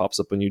finals when it pops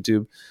up on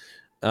YouTube,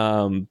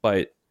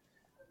 but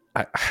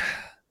I.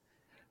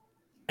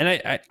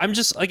 And I'm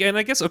just like, and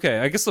I guess okay.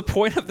 I guess the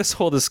point of this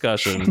whole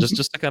discussion,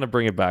 just to kind of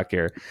bring it back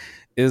here,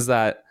 is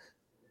that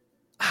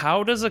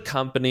how does a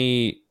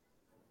company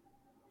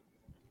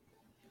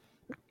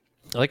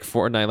like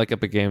Fortnite, like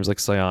Epic Games, like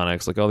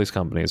Psyonix, like all these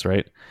companies,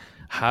 right?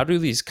 How do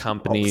these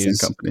All the same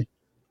companies,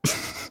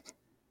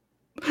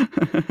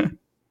 company.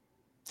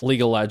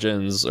 League of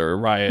Legends or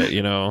Riot,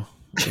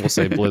 we'll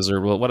say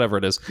Blizzard, whatever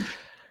it is,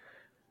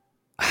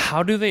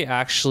 how do they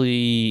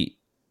actually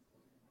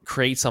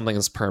create something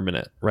that's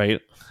permanent, right?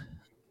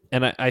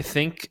 And I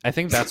think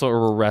that's what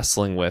we're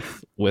wrestling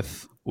with I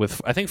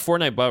think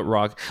Fortnite bought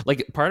Rock.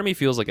 Like, part of me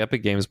feels like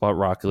Epic Games bought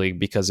Rocket League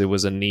because it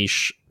was a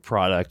niche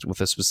product with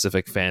a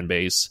specific fan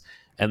base,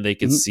 and they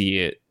could see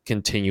it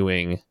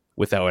continuing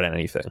without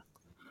anything.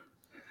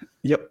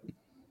 Yep.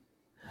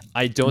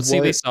 I don't see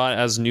they saw it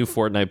as new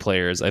Fortnite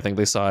players. I think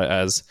they saw it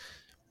as,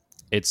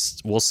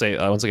 we'll say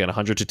once again,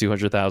 100 to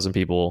 200,000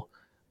 people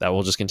that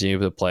will just continue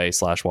to play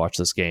 / watch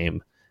this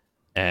game,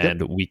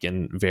 and we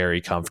can very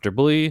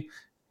comfortably.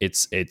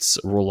 It's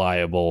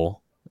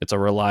reliable. It's a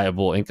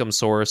reliable income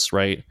source,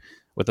 right?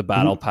 With the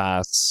battle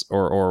pass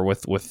or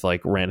with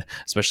like rent,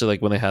 especially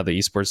like when they had the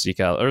esports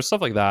decal or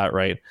stuff like that,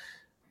 right?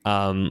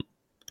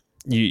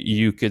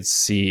 You could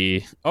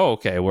see, oh,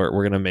 okay, we're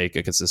going to make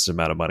a consistent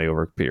amount of money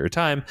over a period of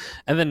time.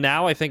 And then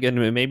now I think,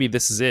 and maybe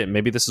this is it,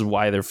 maybe this is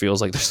why there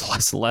feels like there's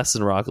less and less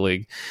in Rocket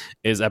League,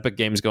 is Epic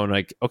Games going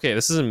like, okay,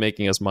 this isn't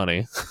making us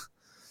money.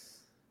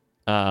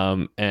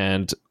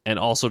 And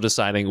also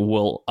deciding,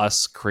 will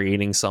us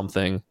creating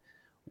something,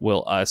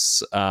 will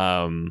us,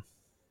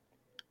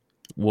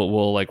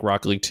 will like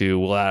Rocket League 2,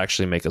 will that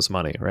actually make us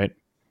money, right?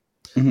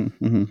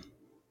 Will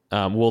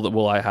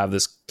I have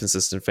this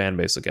consistent fan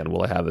base again?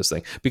 Will I have this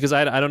thing? Because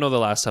I don't know the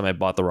last time I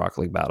bought the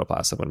Rocket League Battle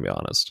Pass, I'm going to be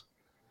honest.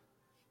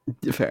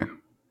 Fair.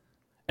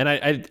 And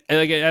I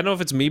don't know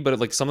if it's me, but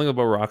like something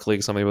about Rocket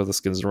League, something about the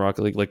skins in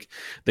Rocket League, like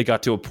they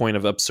got to a point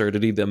of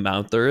absurdity, the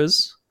amount there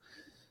is.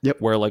 Yep.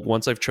 Where like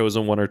once I've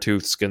chosen one or two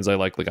skins I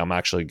like I'm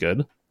actually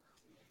good.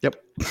 Yep.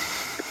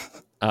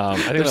 I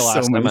think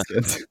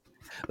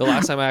the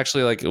last time I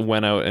actually like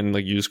went out and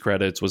like used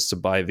credits was to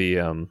buy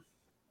the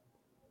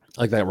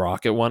like that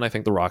rocket one. I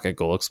think the rocket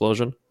goal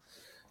explosion,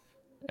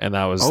 and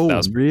that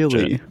was really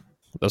legit.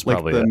 That's like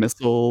probably the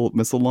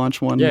missile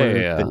launch one.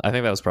 Yeah. I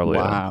think that was probably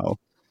wow.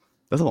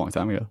 That's a long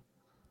time ago.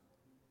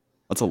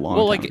 That's a long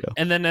time ago.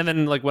 And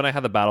then like when I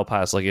had the battle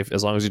pass, like if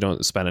as long as you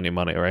don't spend any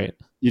money, right?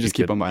 You just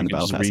keep on buying the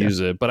battle pass.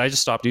 Reuse it. But I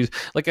just stopped using.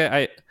 Like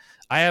I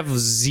have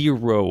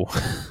zero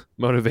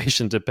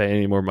motivation to pay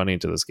any more money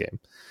into this game.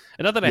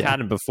 And not that I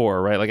hadn't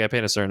before, right? Like I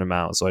paid a certain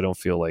amount, so I don't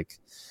feel like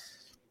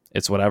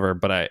it's whatever.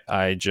 But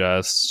I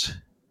just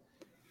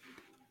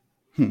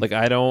like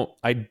I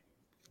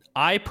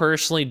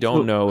personally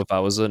don't know if I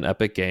was in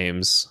Epic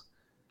Games,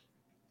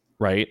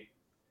 right?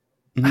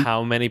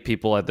 How many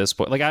people at this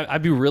point, like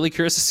I'd be really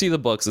curious to see the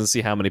books and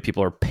see how many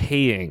people are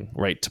paying,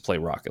 right, to play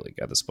Rocket League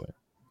at this point.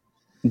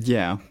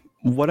 Yeah.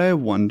 What I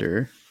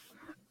wonder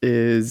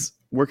is,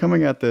 we're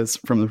coming at this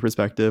from the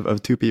perspective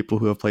of two people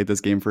who have played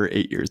this game for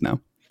 8 years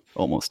now,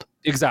 almost.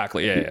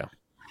 Exactly. Yeah.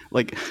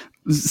 Like,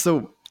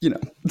 so, you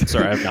know.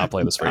 Sorry, I've not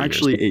played this for 8 years.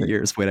 Actually, 8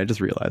 years. Wait, I just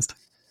realized.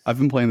 I've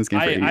been playing this game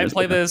for 8 years. I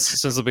played this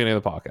since the beginning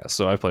of the podcast,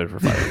 so I've played it for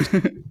 5 years.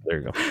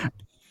 There you go.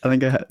 I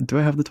think do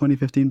I have the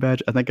 2015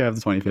 badge? I think I have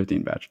the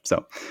 2015 badge.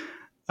 So,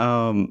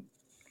 8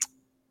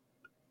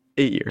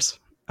 years,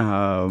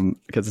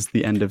 because it's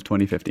the end of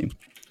 2015.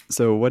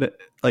 So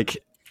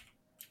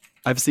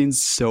I've seen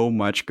so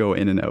much go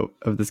in and out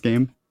of this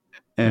game,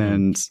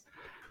 and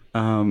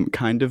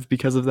kind of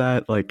because of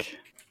that, like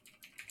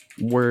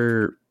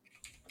we've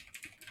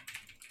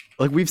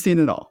seen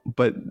it all,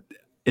 but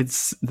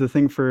it's the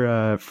thing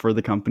for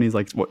the companies,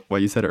 like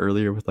what you said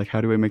earlier with like,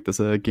 how do I make this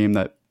a game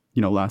that,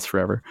 you know, lasts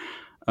forever,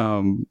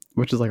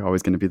 which is like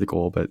always going to be the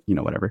goal, but you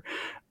know, whatever.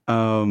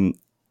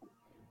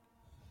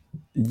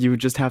 You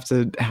just have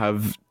to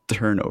have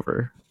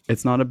turnover.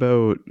 It's not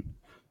about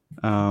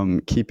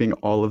keeping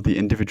all of the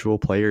individual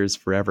players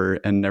forever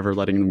and never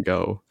letting them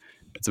go.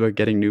 It's about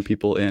getting new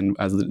people in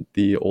as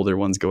the older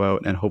ones go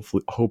out, and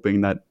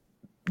hoping that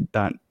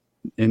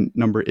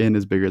number in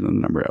is bigger than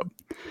the number out.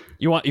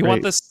 You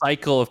want this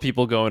cycle of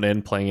people going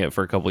in, playing it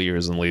for a couple of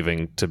years, and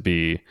leaving to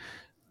be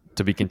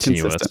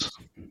continuous.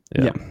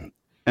 Yeah.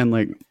 And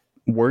like,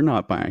 we're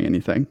not buying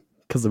anything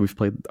because I've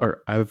played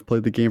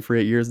the game for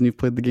 8 years and you've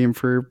played the game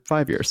for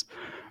 5 years.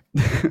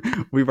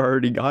 We've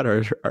already got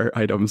our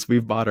items.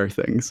 We've bought our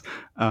things.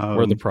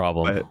 We're the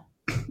problem.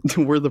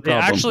 We're the problem. Yeah,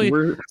 actually,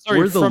 we're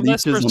the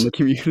leeches on the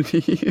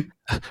community.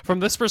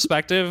 From this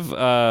perspective,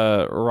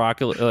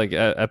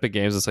 Epic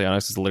Games and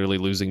Psyonix is literally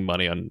losing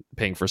money on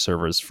paying for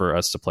servers for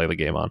us to play the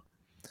game on.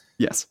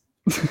 Yes.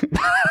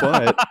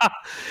 But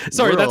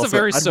sorry, that's a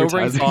very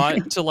sobering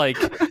thought to, like,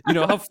 you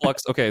know how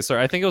Flux, okay,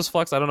 sorry, I think it was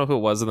Flux, I don't know who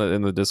it was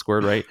in the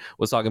Discord, right,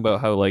 was talking about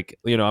how, like,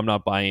 you know, I'm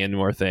not buying any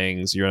more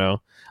things, you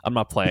know, I'm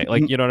not playing,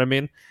 like, you know what I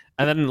mean?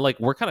 And then, like,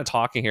 we're kind of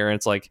talking here and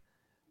it's like,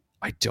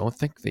 I don't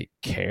think they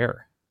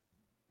care.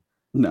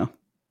 No.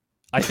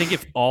 I think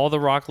if all the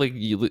Rocket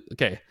League,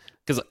 okay,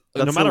 because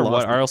no matter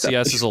what,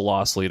 RLCS is a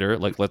loss leader.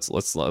 Like, let's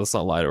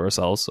not lie to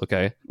ourselves,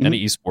 okay?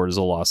 Any esport is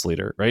a loss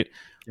leader, right?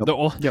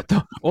 Yep.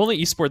 The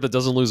only esport that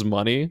doesn't lose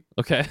money,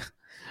 okay,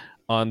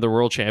 on the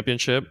World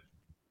Championship,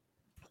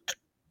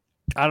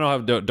 I don't know how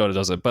Dota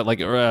does it, but like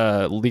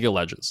League of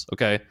Legends,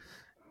 okay,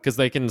 because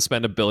they can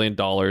spend $1 billion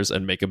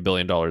and make $1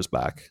 billion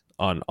back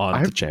on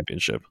the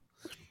championship.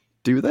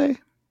 Do they?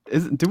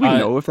 Do we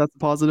know if that's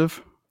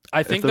positive?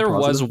 I if think they're there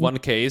was positive. one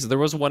case. There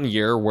was one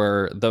year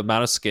where the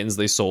amount of skins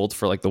they sold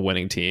for like the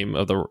winning team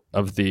of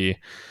the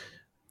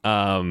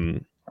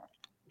um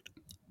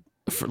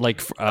for like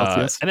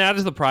LCS. and added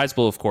to the prize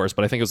pool, of course,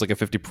 but I think it was like a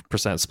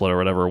 50% split or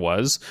whatever it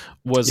was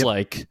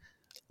Yep.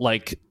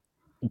 like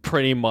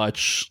pretty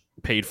much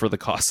paid for the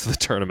cost of the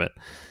tournament.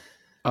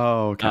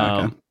 Oh, okay,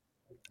 okay.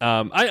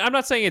 Um, I'm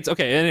not saying it's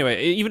okay.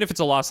 Anyway, even if it's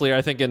a loss leader,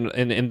 I think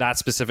in that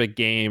specific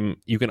game,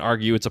 you can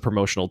argue it's a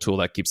promotional tool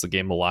that keeps the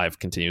game alive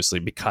continuously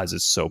because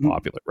it's so Mhm.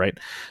 popular, right?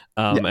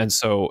 Yeah. And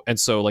so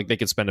like they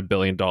could spend $1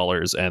 billion,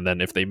 and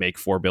then if they make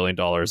 $4 billion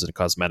in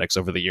cosmetics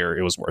over the year,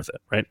 it was worth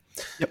it, right?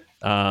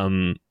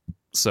 Yep.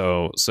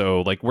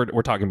 So like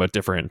we're talking about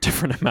different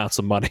amounts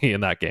of money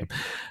in that game,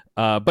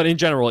 but in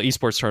general,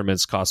 esports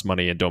tournaments cost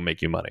money and don't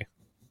make you money.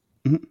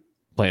 Mhm.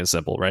 Plain and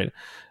simple, right?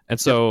 And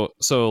so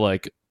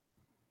like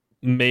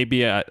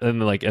maybe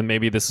and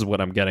maybe this is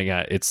what I'm getting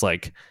at. It's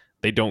like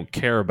they don't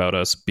care about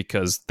us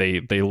because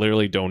they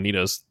literally don't need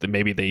us.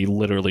 Maybe they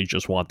literally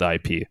just want the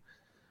IP.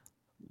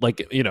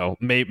 Like,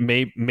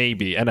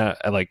 maybe, and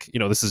like,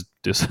 this is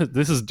just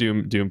this is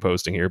doom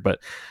posting here, but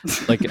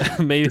like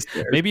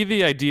maybe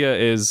the idea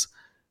is,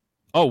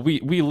 oh, we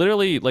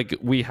literally, like,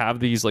 we have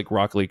these like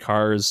Rocket League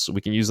cars.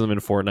 We can use them in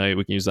Fortnite.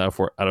 We can use that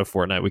out of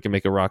Fortnite. We can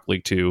make a Rocket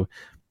League 2,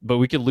 but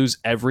we could lose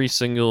every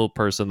single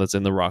person that's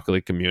in the Rocket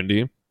League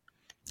community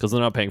because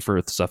they're not paying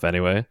for stuff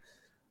anyway.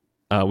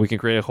 We can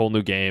create a whole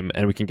new game,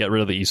 and we can get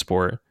rid of the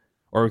esport,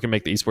 or we can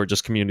make the esport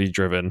just community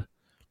driven,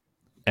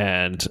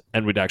 and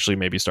we'd actually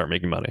maybe start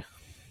making money.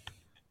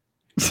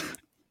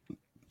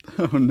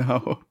 Oh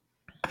no,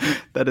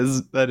 that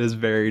is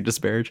very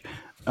disparage.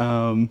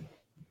 A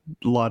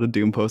lot of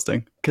doom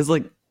posting because,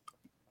 like,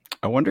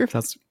 I wonder if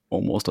that's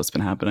almost what's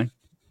been happening.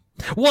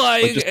 Well,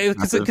 Like, just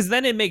massive. because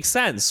then it makes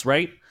sense,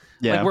 right?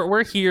 Like Yeah.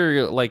 we're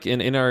here like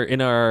in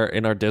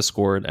our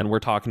Discord, and we're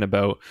talking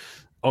about,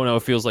 oh no,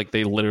 it feels like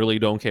they literally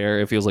don't care.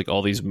 It feels like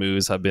all these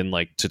moves have been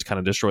like to kind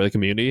of destroy the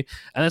community,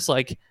 and it's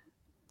like,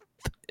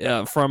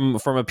 from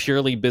a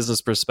purely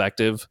business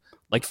perspective,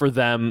 like for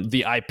them,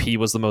 the IP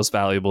was the most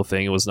valuable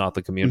thing. It was not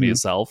the community Mhm.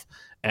 itself.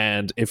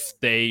 And if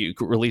they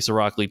release a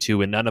Rocket League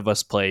 2 and none of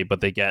us play, but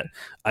they get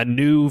a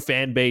new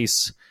fan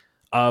base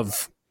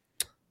of,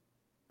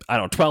 I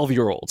don't know,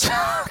 12-year-olds,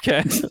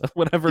 okay,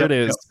 whatever Yep. it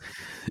is,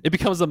 Yep. it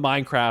becomes a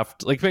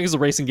Minecraft, like, it becomes a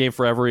racing game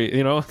for every,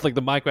 like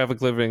the Minecraft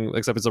equivalent,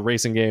 except it's a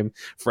racing game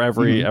for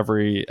every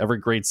Mhm. every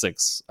grade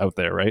 6 out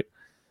there, right?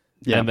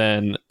 Yeah. And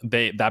then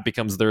that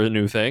becomes their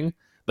new thing.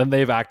 Then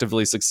they've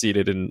actively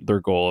succeeded in their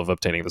goal of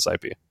obtaining this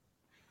IP.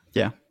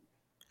 Yeah.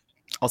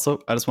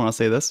 Also, I just want to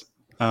say this: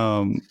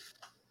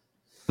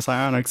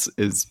 Psyonix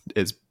is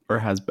or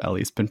has at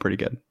least been pretty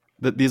good.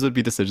 These would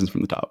be decisions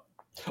from the top.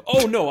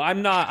 Oh no,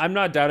 I'm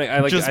not doubting.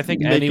 Just I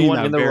think making anyone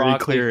that in the very Rocket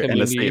League clear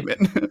and a community,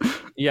 statement.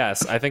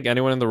 yes, I think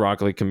anyone in the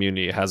Rocket League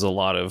community has a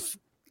lot of,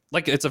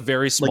 like, it's a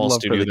very Like, small love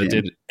for studio the that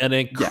game. did an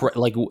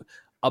like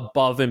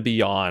above and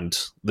beyond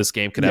this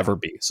game could Yeah. ever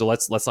be. So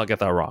let's not get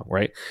that wrong,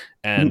 right?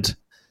 Mhm.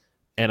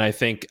 And I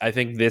think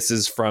this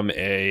is from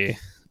a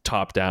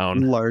top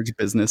down Large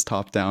business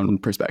top down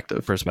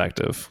perspective.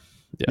 perspective.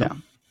 Yeah.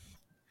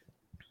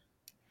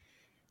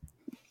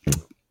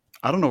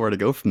 I don't know where to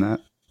go from that.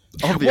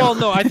 I'll be Well,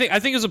 no, honest. I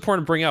think it's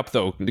important to bring up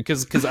though,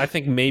 because I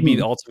think maybe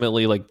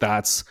ultimately, like,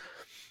 that's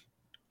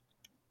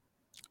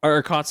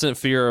our constant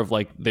fear of,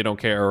 like, they don't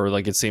care, or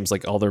like it seems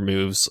like all their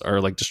moves are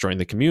like destroying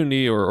the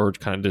community, or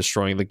kind of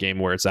destroying the game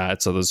where it's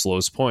at, so this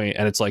lowest point.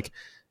 And it's like,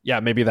 yeah,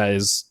 maybe that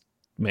is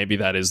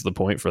the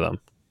point for them,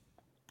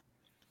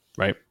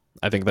 right?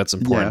 I think that's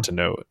important to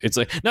note. It's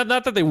like not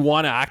that they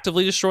want to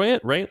actively destroy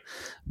it, right?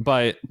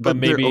 But But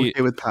they're maybe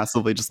okay with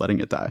passively just letting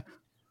it die.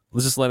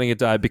 just letting it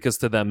die, because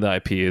to them the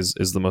IP is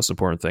the most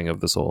important thing of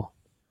this whole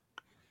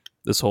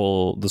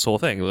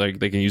thing. Like,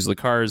 they can use the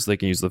cars, they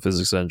can use the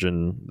physics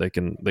engine, they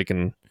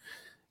can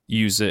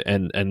use it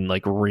and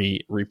like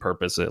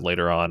repurpose it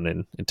later on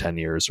in 10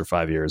 years or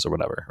 5 years or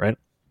whatever, right?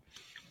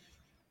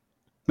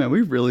 Man,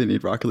 we really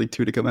need Rocket League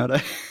 2 to come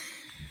out.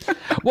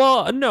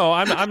 Well, no,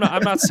 I'm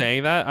not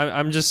saying that.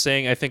 I'm just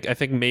saying I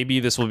think maybe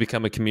this will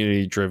become a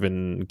community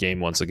driven game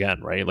once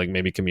again, right? Like,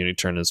 maybe community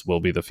tournaments will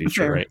be the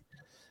future, Fair. right?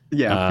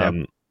 Yeah.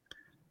 And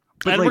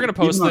But, we're like, gonna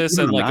post this,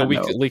 even and on like a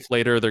that note, week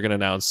later, they're gonna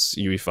announce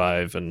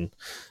UE5 and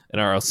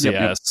our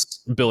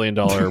LCS Yep. $1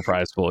 billion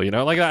prize pool,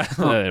 like that.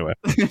 Anyway,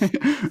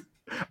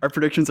 our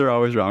predictions are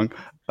always wrong.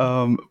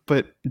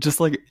 But just,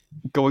 like,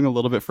 going a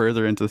little bit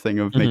further into the thing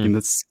of making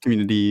this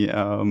community,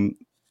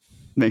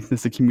 making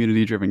this a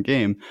community driven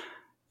game,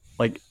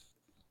 like,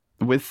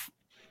 with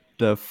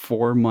the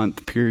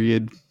 4-month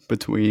period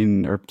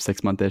between, or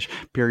 6-month-ish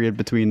period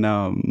between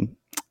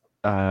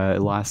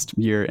last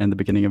year and the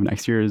beginning of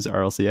next year's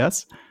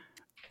RLCS,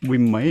 we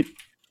might,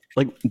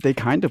 like, they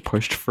kind of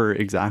pushed for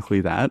exactly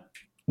that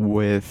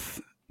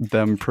with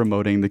them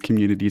promoting the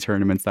community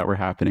tournaments that were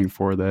happening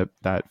for that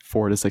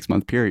 4 to 6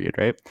 month period,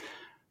 right?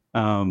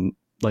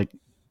 Like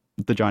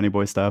the Johnny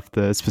Boy stuff,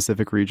 the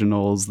specific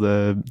regionals,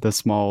 the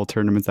small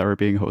tournaments that were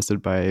being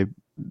hosted by,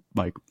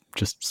 like,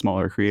 just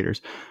smaller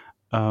creators.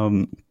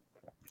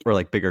 or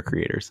like bigger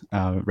creators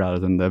rather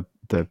than the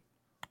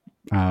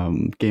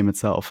game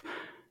itself.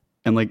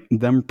 And like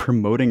them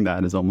promoting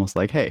that is almost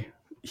like, hey,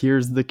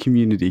 here's the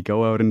community,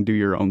 go out and do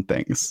your own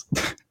things.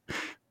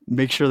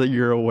 Make sure that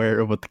you're aware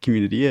of what the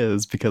community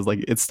is, because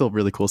like it's still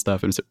really cool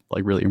stuff and it's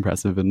like really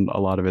impressive, and a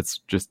lot of it's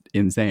just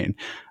insane.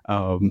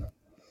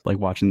 Like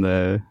watching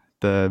the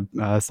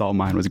salt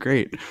mine was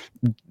great,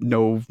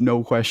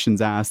 no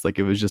questions asked, like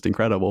it was just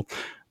incredible.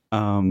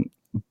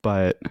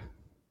 But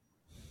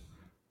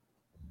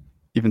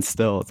even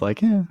still, it's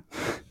like, yeah,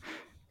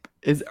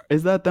 is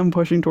that them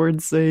pushing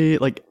towards a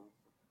like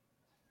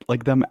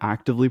them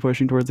actively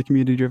pushing towards a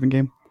community driven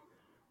game?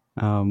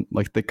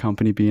 Like the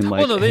company being like,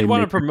 well, no, they'd hey,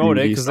 want to make your promote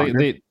it community because stronger.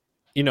 they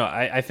you know,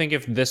 I think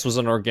if this was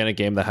an organic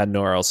game that had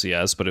no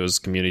RLCS but it was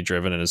community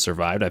driven and it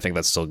survived, I think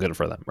that's still good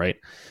for them, right?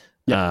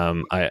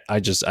 Yeah. I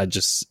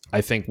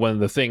think one of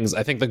the things,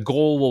 I think the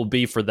goal will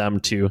be for them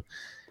to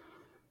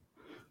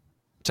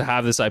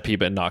have this IP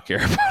but not care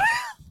about it.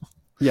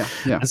 Yeah.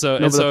 And so No,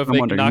 but if that's what they I'm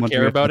wondering. not I'm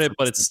care wondering if about that's it,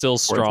 but it's still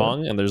towards that.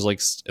 strong, and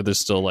there's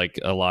still like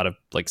a lot of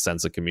like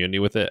sense of community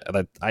with it.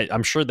 That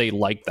I'm sure they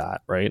like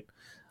that, right?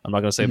 I'm not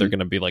going to say they're going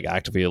to be like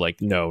actively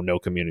like no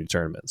community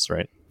tournaments,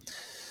 right?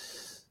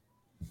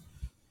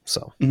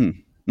 So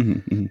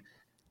maybe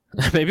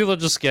they'll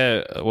just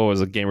get, what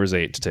was it, Gamers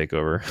 8 to take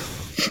over.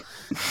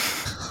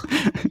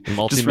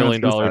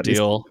 Multi-million-dollar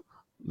deal.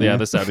 Yeah,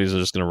 the Saudis are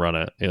just going to run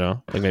it, you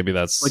know? Like maybe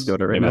that's like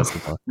Dota right maybe now. that's the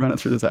plan. Run it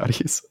through the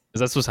Saudis. Is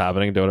that what's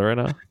happening in Dota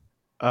right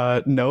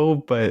now? No,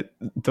 but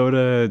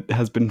Dota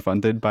has been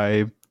funded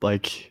by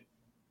like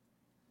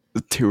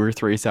 2 or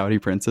 3 Saudi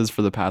princes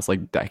for the past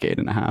like decade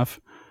and a half.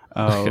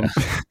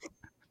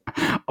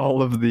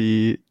 All of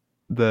the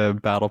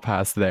battle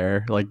pass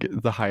there, like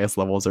the highest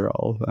levels are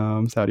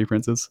all Saudi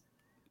princes.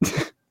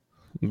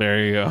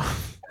 There you go.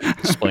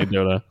 Just playing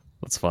Dota.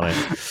 That's funny.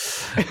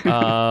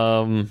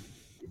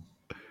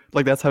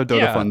 Like that's how Dota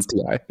Yeah. funds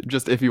TI.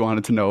 Just if you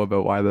wanted to know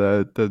about why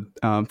the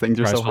things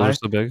are Prize so pools high. are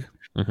so big.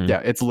 Mhm. Yeah,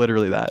 it's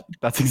literally that.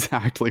 That's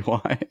exactly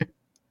why.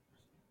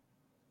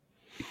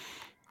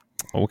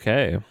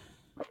 Okay.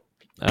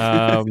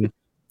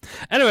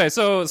 Anyway,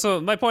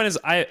 so my point is,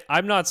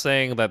 I'm not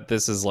saying that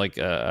this is like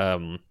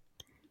a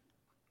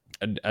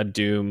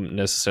Doom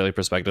necessarily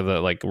perspective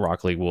that like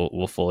Rocket League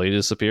will fully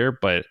disappear,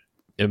 but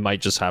it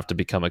might just have to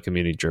become a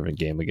community driven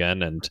game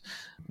again, and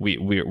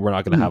we're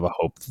not going to have a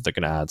hope that they're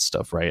going to add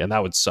stuff, right? And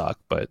that would suck,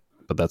 but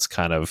that's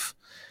kind of,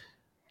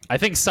 I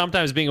think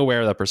sometimes being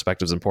aware of that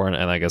perspective is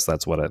important, and I guess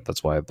that's why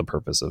the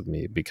purpose of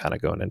me be kind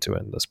of going into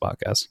it in this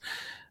podcast.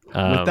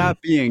 With that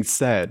being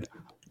said,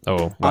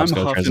 I'm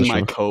huffing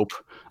my cope.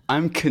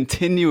 I'm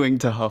continuing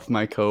to huff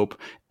my cope,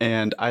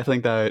 and I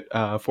think that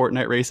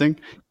Fortnite racing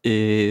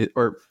is,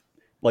 or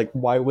like,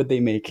 why would they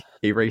make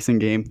a racing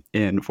game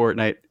in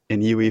Fortnite in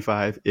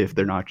UE5 if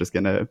they're not just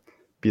gonna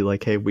be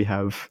like, hey, we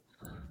have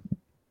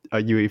a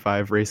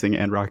UE5 racing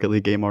and Rocket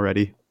League game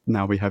already.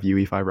 Now we have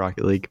UE5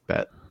 Rocket League.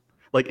 Bet.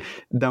 Like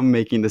them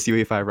making this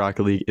UE5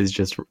 Rocket League is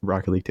just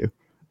Rocket League 2.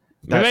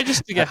 Maybe I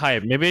just to get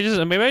hyped. Maybe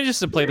I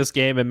just to play this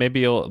game, and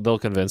maybe they'll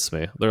convince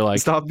me. They're like,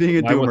 stop being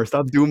a doomer.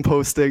 Stop doom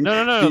posting.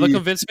 No. They'll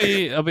convince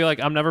me. I'll be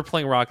like, I'm never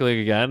playing Rocket League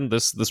again.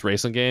 This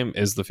racing game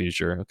is the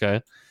future.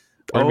 Okay.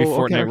 We're gonna be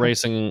Fortnite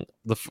racing,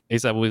 the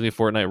ASAP Weekly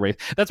Fortnite race.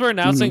 That's we're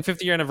announcing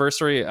 50th year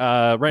anniversary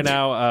right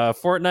now.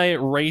 Fortnite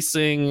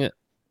racing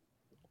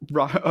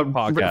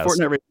podcast.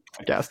 Fortnite racing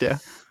podcast. Yeah.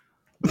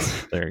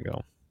 There you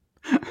go.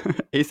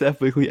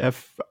 ASAP Weekly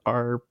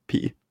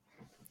FRP.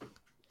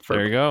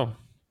 There you go.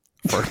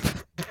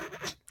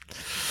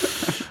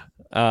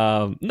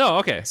 No,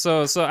 okay.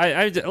 So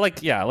I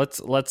like, yeah, let's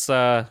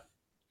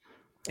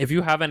if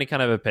you have any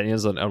kind of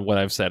opinions on what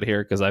I've said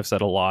here, because I've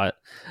said a lot,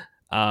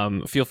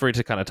 feel free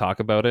to kind of talk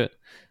about it.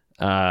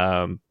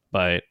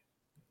 But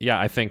yeah,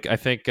 I think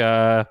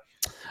the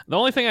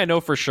only thing I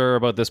know for sure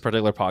about this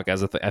particular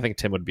podcast, I think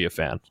Tim would be a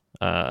fan.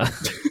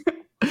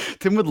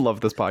 Tim would love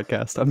this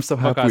podcast. I'm so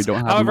happy we don't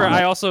have However, him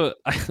on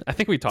I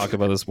think we talked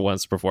about this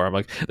once before. I'm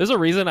like, there's a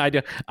reason I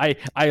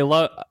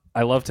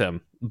love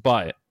Tim,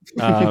 but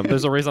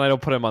there's a reason I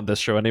don't put him on this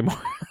show anymore.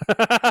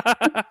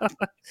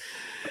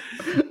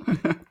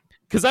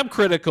 Because I'm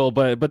critical,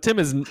 but Tim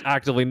is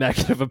actively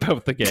negative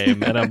about the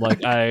game, and I'm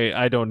like,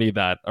 I don't need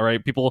that. All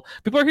right, people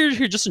are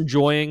here just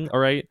enjoying. All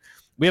right,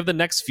 we have the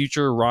next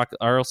future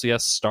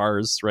RLCS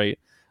stars, right?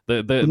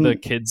 The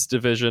kids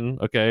division,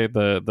 okay,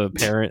 the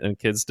parent and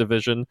kids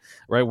division,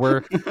 right?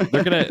 Where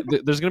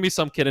there's gonna be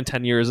some kid in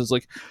 10 years. It's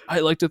like, I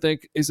like to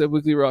thank ASAP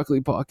Weekly Rocket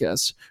League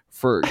podcast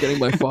for getting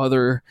my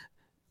father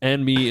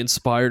and me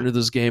inspired into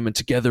this game, and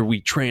together we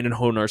train and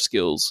hone our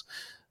skills.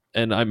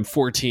 And I'm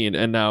 14,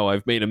 and now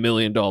I've made $1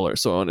 million,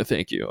 so I want to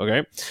thank you.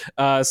 Okay,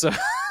 so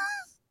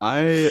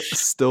I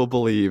still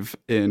believe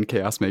in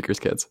Chaos Makers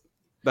kids.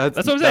 That's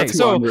what I'm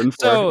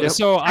saying.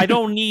 So I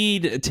don't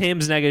need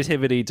Tim's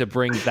negativity to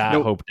bring that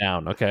hope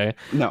down. Okay,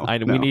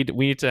 we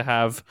need to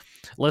have.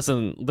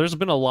 Listen, there's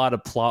been a lot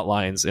of plot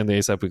lines in the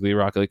ASAP Weekly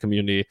Rocket League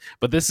community,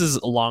 but this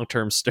is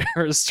long-term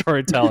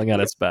storytelling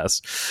at its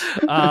best.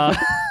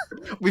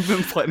 We've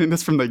been planning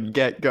this from the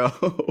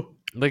get-go.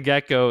 The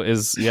get-go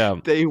is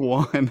Day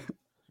one.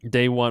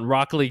 day one.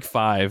 Rocket League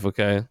 5,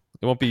 okay?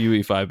 It won't be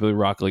UE5, but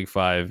Rocket League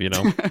 5, you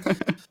know?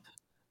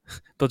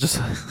 They'll just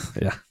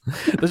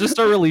they'll just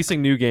start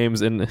releasing new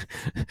games, and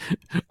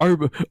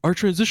our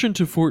transition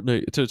to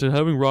Fortnite to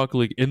having Rocket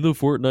League in the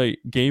Fortnite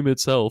game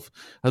itself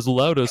has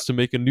allowed us to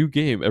make a new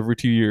game every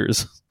 2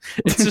 years.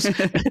 It's just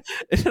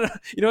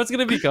you know what's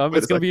gonna become?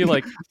 It's gonna be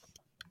like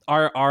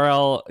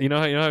RL, you know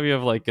how you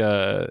have like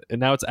and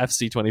now it's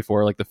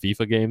FC24, like the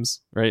FIFA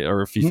games, right?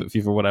 Or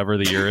FIFA whatever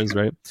the year is,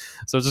 right?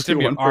 So it's just gonna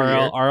be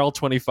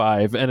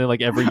RL25, and then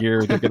like every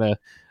year they're gonna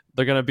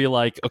be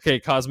like, okay,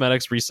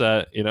 cosmetics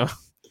reset, you know.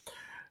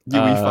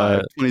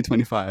 UE5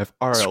 2025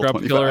 RL Scrub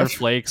 25. Killer and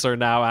Flakes are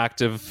now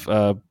active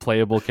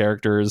playable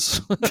characters.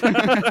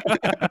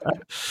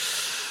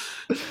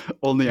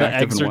 Only The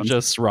active eggs are ones.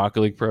 just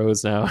Rocket League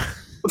pros now.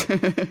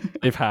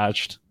 They've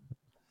hatched.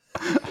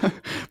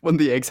 When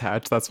the eggs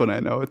hatch, that's when I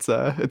know it's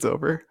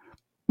over.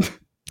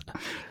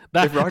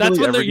 That's when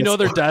ever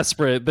they're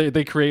desperate.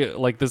 They create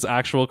like this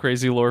actual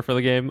crazy lore for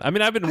the game. I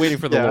mean, I've been waiting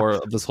for the lore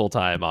this whole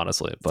time,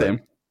 honestly. But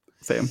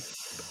Same.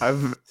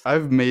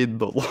 I've made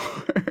the lore.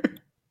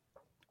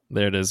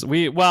 There it is.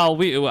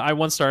 I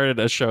once started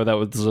a show that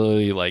was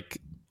literally like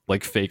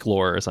fake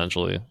lore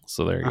essentially.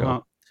 So there you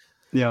go.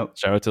 Yeah.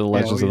 Shout out to the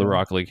Legends of the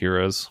Rocket League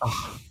heroes.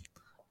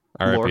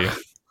 R.I.P.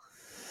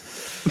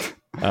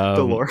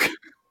 The lore.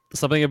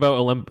 Something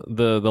about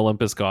the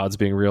Olympus gods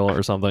being real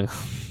or something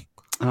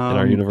in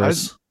our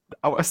universe.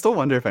 I still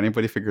wonder if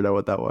anybody figured out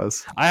what that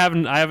was.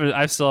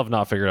 I still have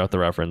not figured out the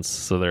reference.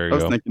 So there you go.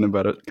 I was thinking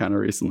about it kind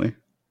of recently.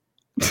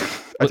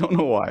 I don't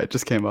know why. It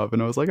just came up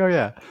and I was like, oh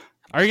yeah.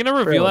 Are you gonna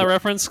reveal that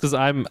reference? Because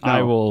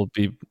I will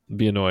be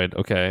annoyed.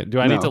 Okay.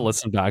 Do I need to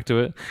listen back to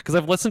it? Because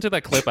I've listened to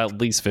that clip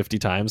at least 50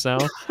 times now,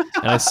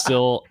 and I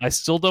still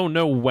don't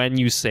know when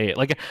you say it.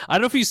 Like, I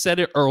don't know if you said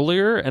it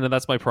earlier, and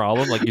that's my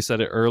problem. Like, you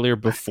said it earlier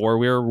before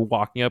we were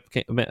walking up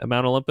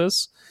Mount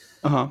Olympus,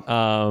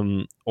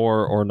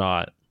 or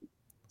not.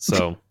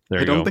 So there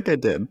you go. I don't think I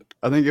did.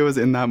 I think it was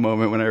in that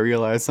moment when I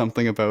realized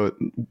something about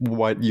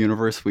what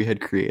universe we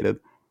had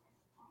created.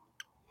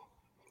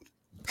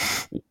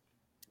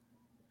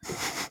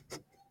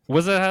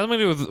 Was it having to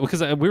do with,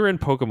 because we were in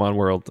Pokemon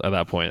World at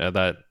that point, at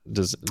that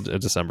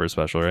December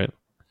special, right?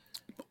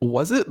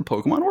 Was it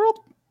Pokemon World?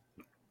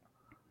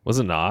 Was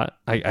it not?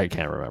 I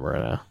can't remember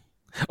right now.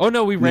 Oh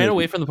no, we ran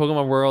away from the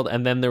Pokemon World,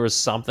 and then there was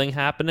something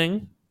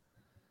happening,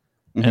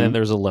 and then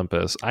there's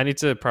Olympus. I need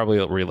to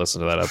probably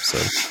re-listen to that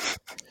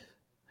episode.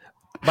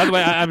 By the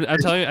way, I'm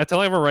telling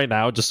everyone right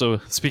now, just so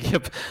speaking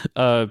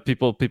of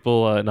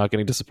people not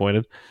getting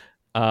disappointed,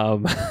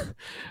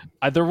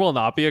 there will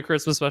not be a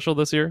Christmas special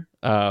this year.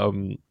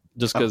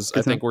 Just because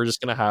I think we're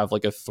just gonna have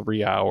like a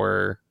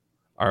 3-hour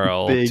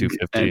RL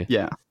 250.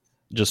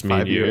 Just me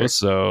and you.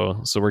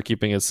 So we're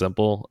keeping it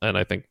simple, and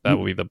I think that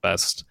will be the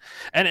best.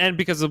 And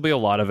because there'll be a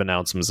lot of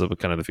announcements of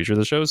kind of the future of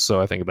the shows, so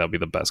I think that'll be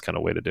the best kind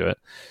of way to do it.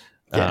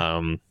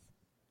 And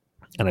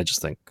I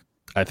just think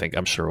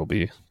I'm sure we'll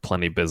be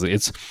plenty busy.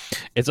 It's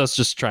us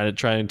just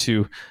trying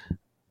to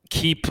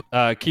keep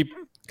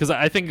because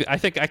I think I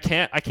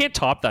can't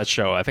top that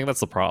show. I think that's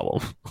the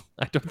problem.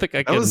 I don't think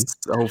I can. That was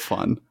so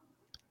fun.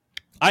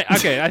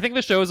 I think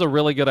the show is a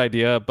really good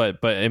idea,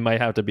 but it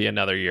might have to be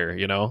another year,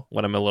 you know,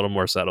 when I'm a little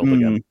more settled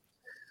again.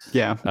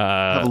 Yeah,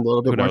 have a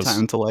little bit more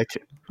time to like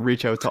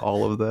reach out to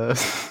all of the.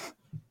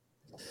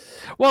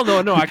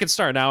 Well, no, I could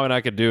start now and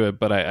I could do it,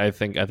 but I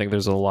think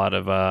there's a lot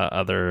of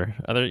other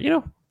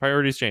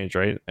priorities change,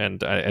 right?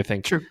 And I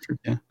think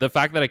the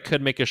fact that I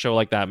could make a show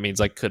like that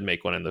means I could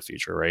make one in the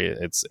future, right?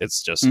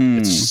 It's just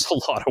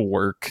a lot of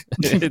work.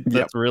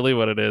 That's really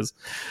what it is.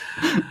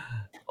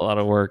 A lot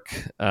of work.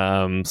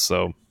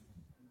 So.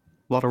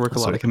 A lot of work, a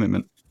lot of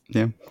commitment.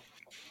 Yeah.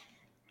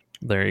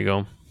 There you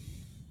go.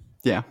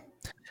 Yeah.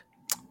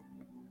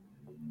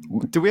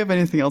 Do we have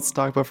anything else to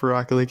talk about for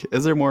Rocket League?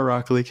 Is there more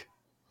Rocket League?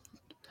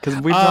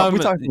 Because we talked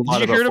a lot about Fortnite.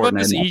 Did you hear about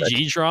this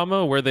EG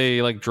drama where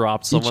they like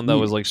dropped someone that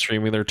was like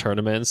streaming their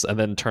tournaments and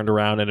then turned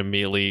around and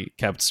immediately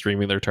kept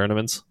streaming their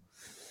tournaments?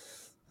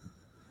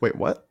 Wait,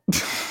 what?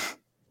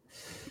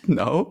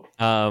 No.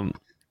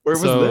 Where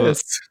was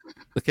this?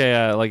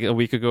 Okay, like a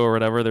week ago or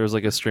whatever, there was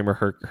like a streamer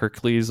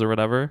Hercules or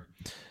whatever,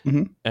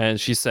 and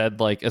she said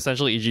like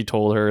essentially EG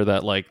told her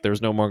that like there's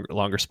no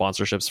longer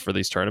sponsorships for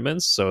these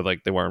tournaments, so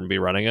like they weren't be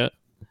running it.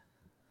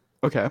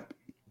 Okay.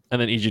 And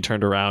then EG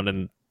turned around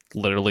and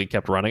literally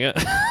kept running it.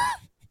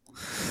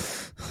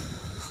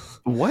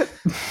 What?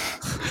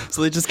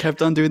 So they just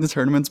kept on doing the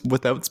tournaments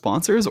without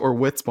sponsors or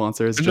with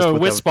sponsors? No,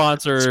 with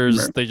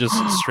sponsors. They just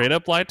straight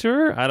up lied to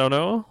her. I don't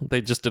know.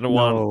 They just didn't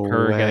want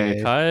her getting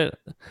a cut.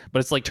 But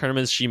it's like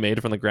tournaments she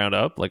made from the ground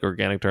up, like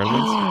organic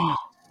tournaments.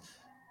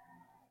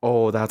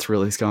 Oh, that's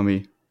really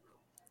scummy.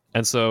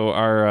 And so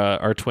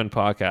our twin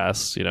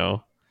podcasts, you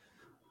know,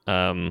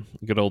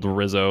 good old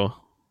Rizzo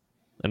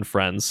and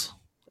friends.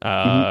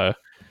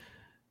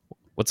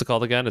 What's it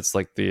called again? It's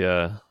like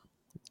the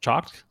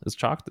Chalked? Is it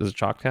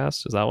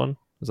Chalkcast? Is that one?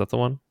 Is that the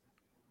one?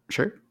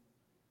 Sure.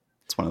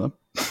 It's one of them.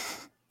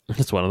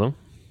 It's one of them.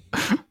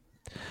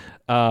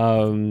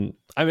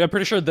 I mean, I'm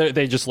pretty sure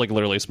they just like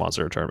literally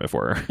sponsor a tournament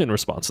for her in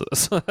response to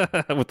this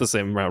with the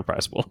same amount of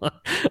prize pool.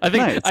 I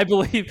think Nice. I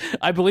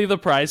believe the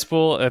prize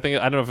pool. I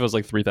don't know if it was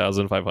like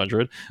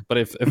 3,500, but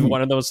if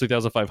one of those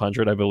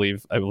 3,500, I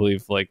believe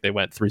like they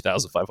went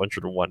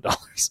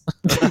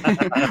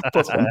 $3,501.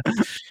 Plus one.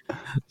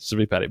 Should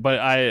be petty, but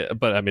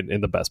I mean in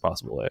the best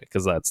possible way,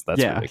 because that's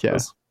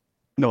ridiculous.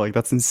 No, like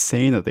that's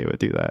insane that they would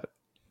do that.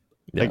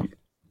 Yeah. Like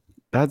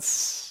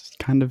that's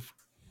kind of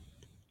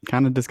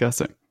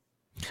disgusting.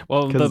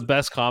 Well, the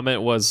best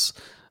comment was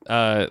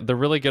they're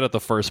really good at the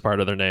first part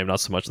of their name,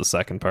 not so much the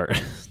second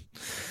part.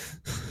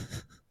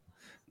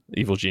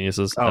 Evil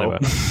geniuses. Oh. Anyway.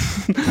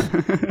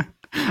 I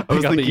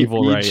was got the thinking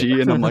evil right.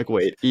 E-G, and I'm like,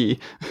 wait, E.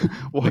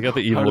 They got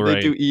the evil How did they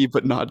right. do E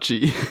but not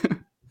G?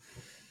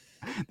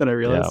 Then I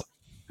realized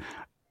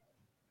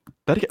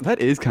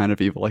that is kind of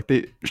evil. Like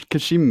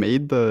because she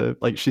made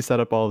she set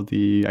up all of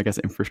the, I guess,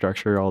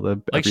 infrastructure, all the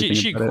like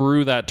she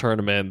grew that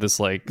tournament, this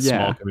like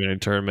small community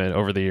tournament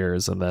over the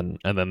years, and then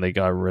they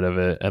got rid of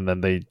it, and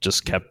then they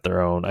just kept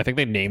their own. I think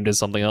they named it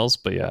something else,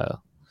 but yeah,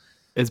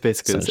 it's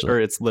basically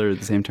it's literally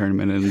the same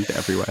tournament in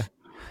every way.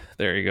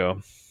 There you go.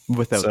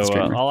 Without the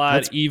streamer. I'll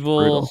add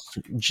evil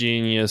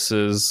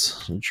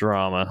geniuses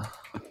drama.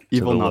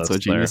 Evil not so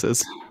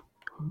geniuses.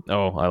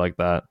 Oh, I like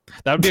that.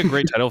 That would be a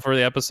great title for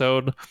the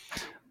episode.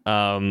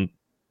 But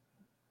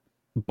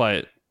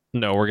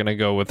no, we're gonna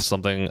go with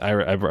something.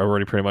 I've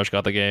already pretty much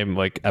got the game.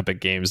 Like Epic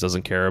Games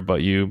doesn't care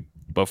about you,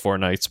 but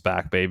Fortnite's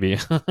back, baby,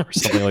 or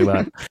something like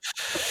that.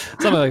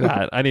 Something like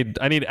that. I need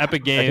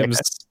Epic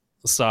Games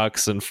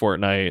sucks and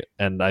Fortnite,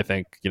 and I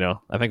think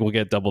we'll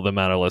get double the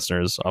amount of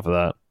listeners off of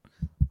that.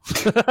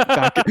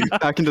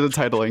 back into the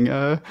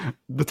titling.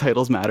 The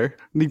titles matter.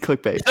 Need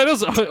clickbait.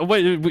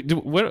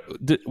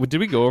 Did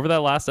we go over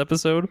that last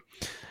episode?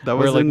 That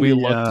was like we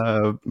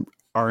looked.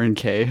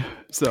 RNK.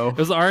 So it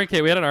was the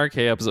RNK. We had an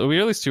RNK episode. We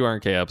released 2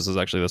 RNK episodes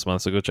actually this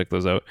month, so go check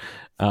those out.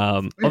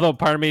 Although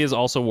part of me is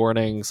also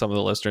warning some of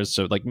the listeners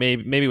to like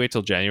maybe wait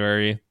till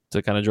January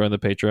to kind of join the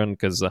Patreon,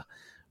 because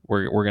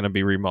we're going to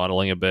be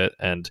remodeling a bit,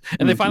 and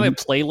they finally have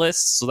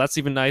playlists, so that's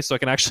even nice. So I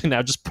can actually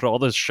now just put all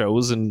the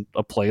shows in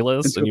a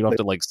playlist, and you don't have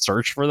to like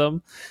search for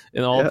them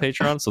in all of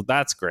Patreon. So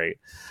that's great.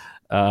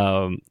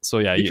 So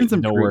yeah,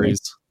 no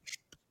worries.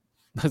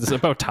 It's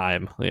about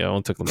time. It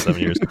only took them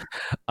 7 years.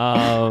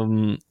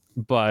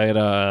 But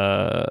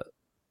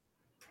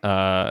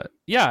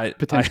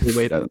potentially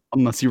wait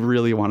unless you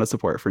really want to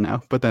support for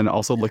now, but then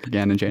also look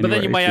again in January. But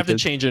then you might have to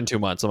change it in 2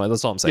 months.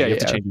 That's all I'm saying. You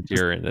have to change it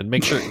here and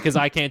make sure, because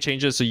I can't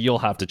change it, so you'll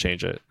have to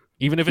change it.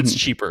 Even if it's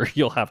cheaper,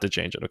 you'll have to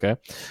change it. Okay,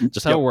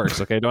 just how it works.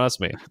 Okay, don't ask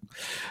me.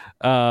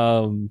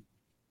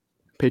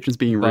 Patrons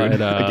being rude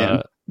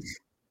again.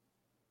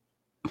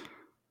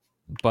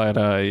 But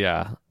what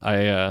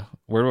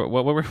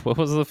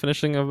was the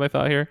finishing of my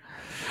thought here?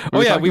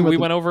 We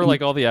went over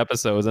like all the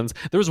episodes, and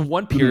there was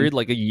one period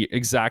like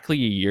exactly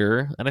a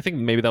year, and I think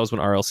maybe that was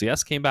when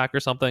RLCS came back or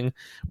something,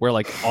 where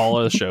like all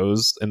of the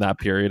shows in that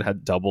period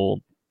had double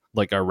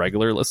like our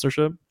regular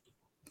listenership.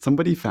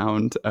 Somebody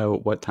found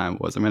out what time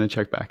it was. I'm going to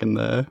check back in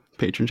the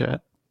patron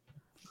chat.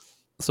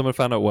 Someone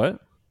found out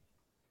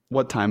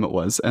what time it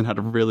was, and had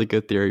a really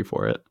good theory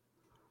for it.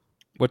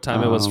 What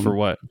time it was for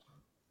what?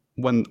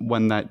 When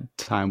that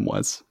time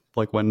was,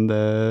 like when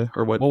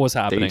what was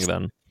happening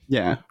then?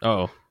 Yeah.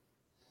 Oh,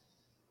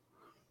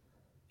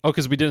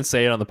 because we didn't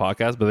say it on the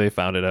podcast, but they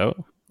found it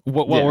out.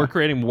 While we're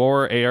creating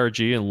more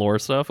ARG and lore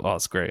stuff. Oh,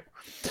 it's great.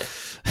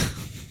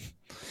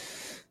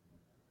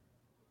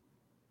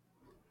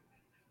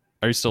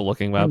 Are you still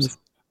looking, Babs?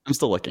 I'm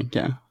still looking.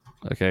 Yeah.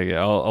 Okay.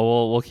 Yeah.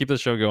 We'll keep the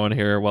show going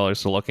here while you're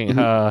still looking.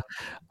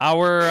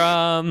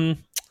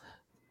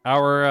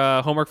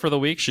 Our homework for the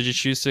week, should you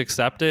choose to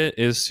accept it,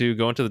 is to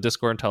go into the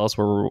Discord and tell us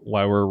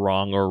why we're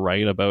wrong or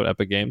right about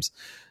Epic Games.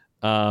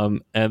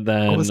 And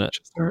then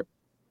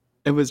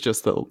it was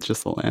just the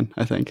LAN,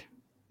 I think,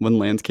 when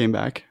LANs came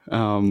back.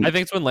 I think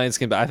it's when LANs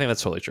came back. I think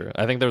that's totally true.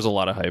 I think there's a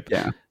lot of hype.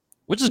 Yeah.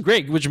 Which is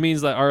great, which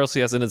means that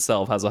RLCS in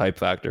itself has a hype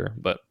factor,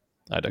 but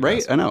I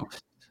digress. Right? I know.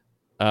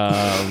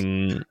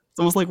 It's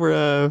almost like we're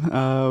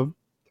a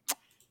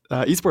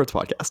esports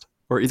podcast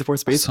or esports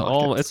space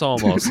podcast. It's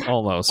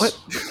almost. What?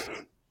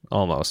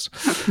 Almost.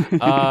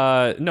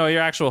 No,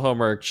 your actual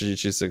homework, should you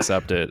choose to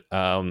accept it,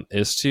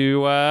 is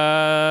to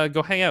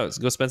go hang out,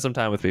 go spend some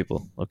time with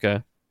people.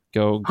 Okay,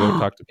 go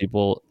talk to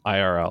people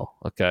IRL.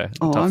 Okay.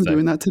 I'm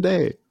doing that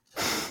today.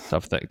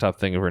 Tough thing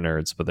for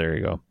nerds, but there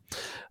you go.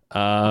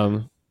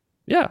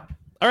 Yeah.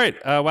 All right,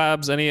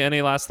 Wabs.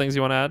 Any last things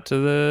you want to add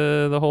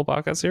to the whole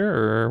podcast here,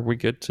 or are we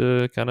good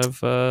to kind of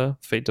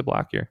fade to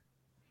black here?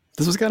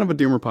 This was kind of a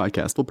doomer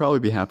podcast. We'll probably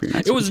be happier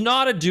next week. It was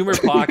not a doomer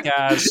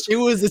podcast. It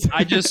was.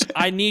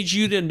 I need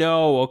you to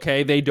know,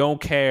 okay? They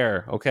don't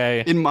care,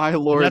 okay? In my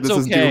lore, this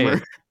is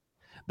doomer.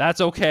 That's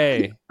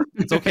okay.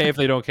 It's okay if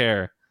they don't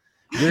care.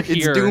 You're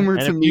here, it's doomer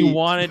and to if me. you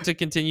want it to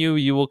continue,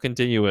 you will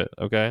continue it,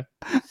 okay?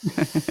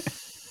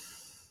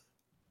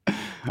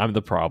 I'm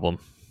the problem.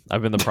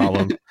 I've been the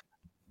problem.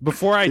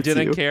 Before I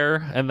didn't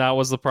care, and that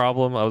was the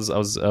problem. I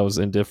was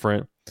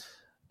indifferent.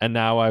 and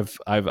now I've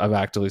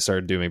actively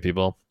started dooming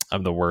people.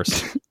 I'm the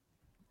worst.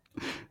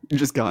 You've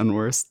just gotten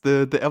worse.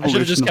 The I should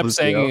have just evolution of kept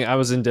saying Lucio. I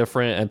was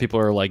indifferent, and people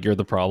are like, "You're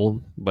the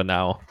problem." But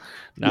now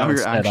Now you're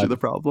instead, actually the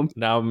problem.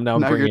 now I'm Now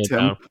you're bringing it Tim.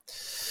 down.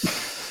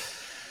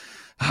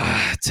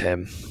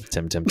 Tim.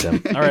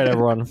 All right,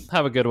 everyone,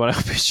 have a good one. I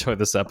hope you enjoyed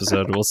this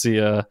episode. We'll see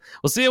you.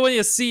 We'll see you when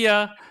you see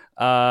ya.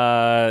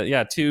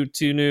 Yeah, two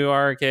new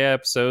RK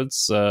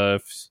episodes.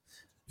 If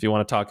you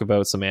want to talk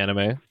about some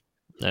anime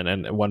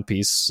and One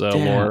Piece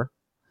lore,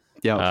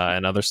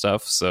 and other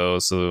stuff, so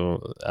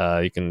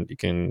you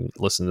can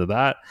listen to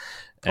that.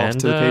 Also, And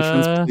to the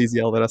patrons, please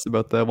yell at us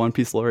about the One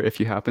Piece lore if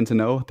you happen to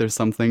know. There's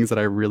some things that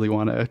I really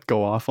want to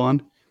go off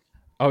on.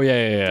 Oh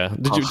yeah.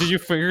 Did you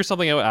figure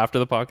something out after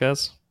the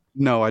podcast?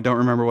 No, I don't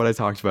remember what I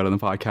talked about in the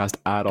podcast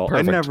at all.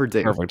 Perfect. I never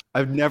did. Perfect.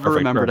 I've never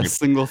remembered a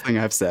single thing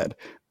I've said.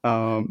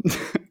 Go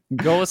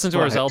listen to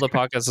our Zelda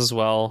podcast as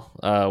well.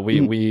 We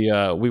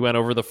went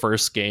over the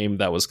first game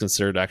that was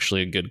considered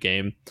actually a good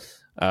game.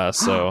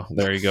 So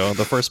there you go.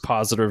 The first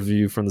positive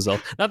review from the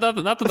Zelda. Not that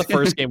the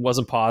first game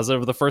wasn't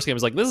positive. The first game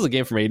was like, this is a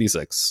game from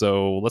 '86,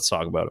 so let's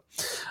talk about it.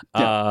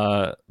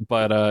 Yeah.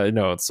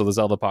 No. So the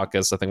Zelda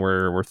podcast, I think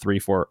we're 3,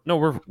 4.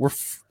 No,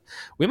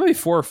 we might be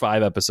 4 or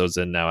 5 episodes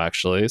in now,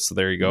 actually. So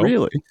there you go.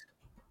 Really?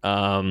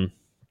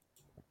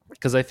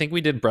 Because I think we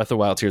did Breath of the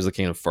Wild, Tears of the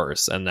Kingdom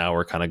first, and now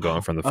we're kind of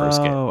going from the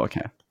first game. Oh,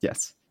 okay.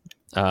 Yes.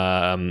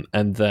 And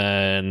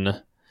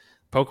then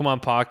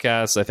Pokemon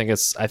podcast.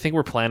 I think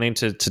we're planning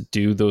to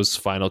do those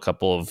final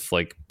couple of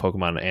like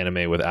Pokemon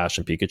anime with Ash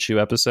and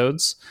Pikachu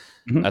episodes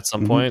at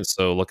some point.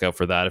 So look out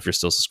for that if you're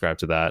still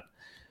subscribed to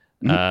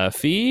that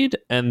feed.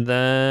 And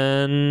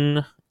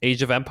then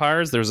Age of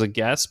Empires. There's a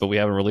guest, but we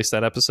haven't released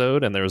that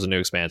episode, and there was a new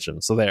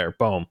expansion. So there,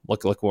 boom.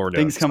 Look what we're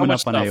doing. Things coming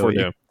up on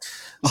AOE.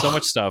 So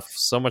much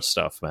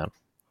stuff, man.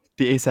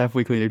 The ASAP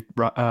Weekly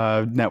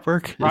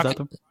Network. Is that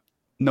the?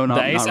 No, the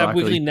ASAP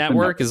Weekly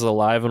Network is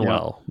alive and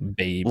well,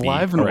 baby.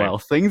 Live and well.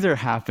 Things are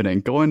happening.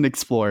 Go and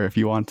explore if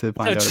you want to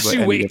find out about just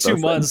any wait of those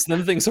 2 months,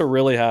 then things are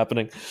really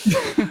happening.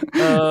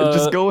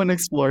 Just go and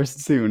explore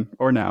soon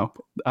or now.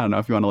 I don't know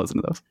if you want to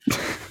listen to those.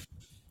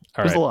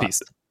 All right,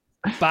 peace.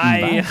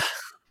 Bye.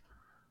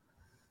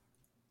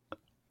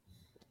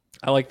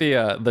 I like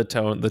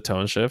the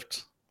tone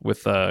shift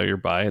with your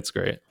bye. It's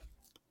great.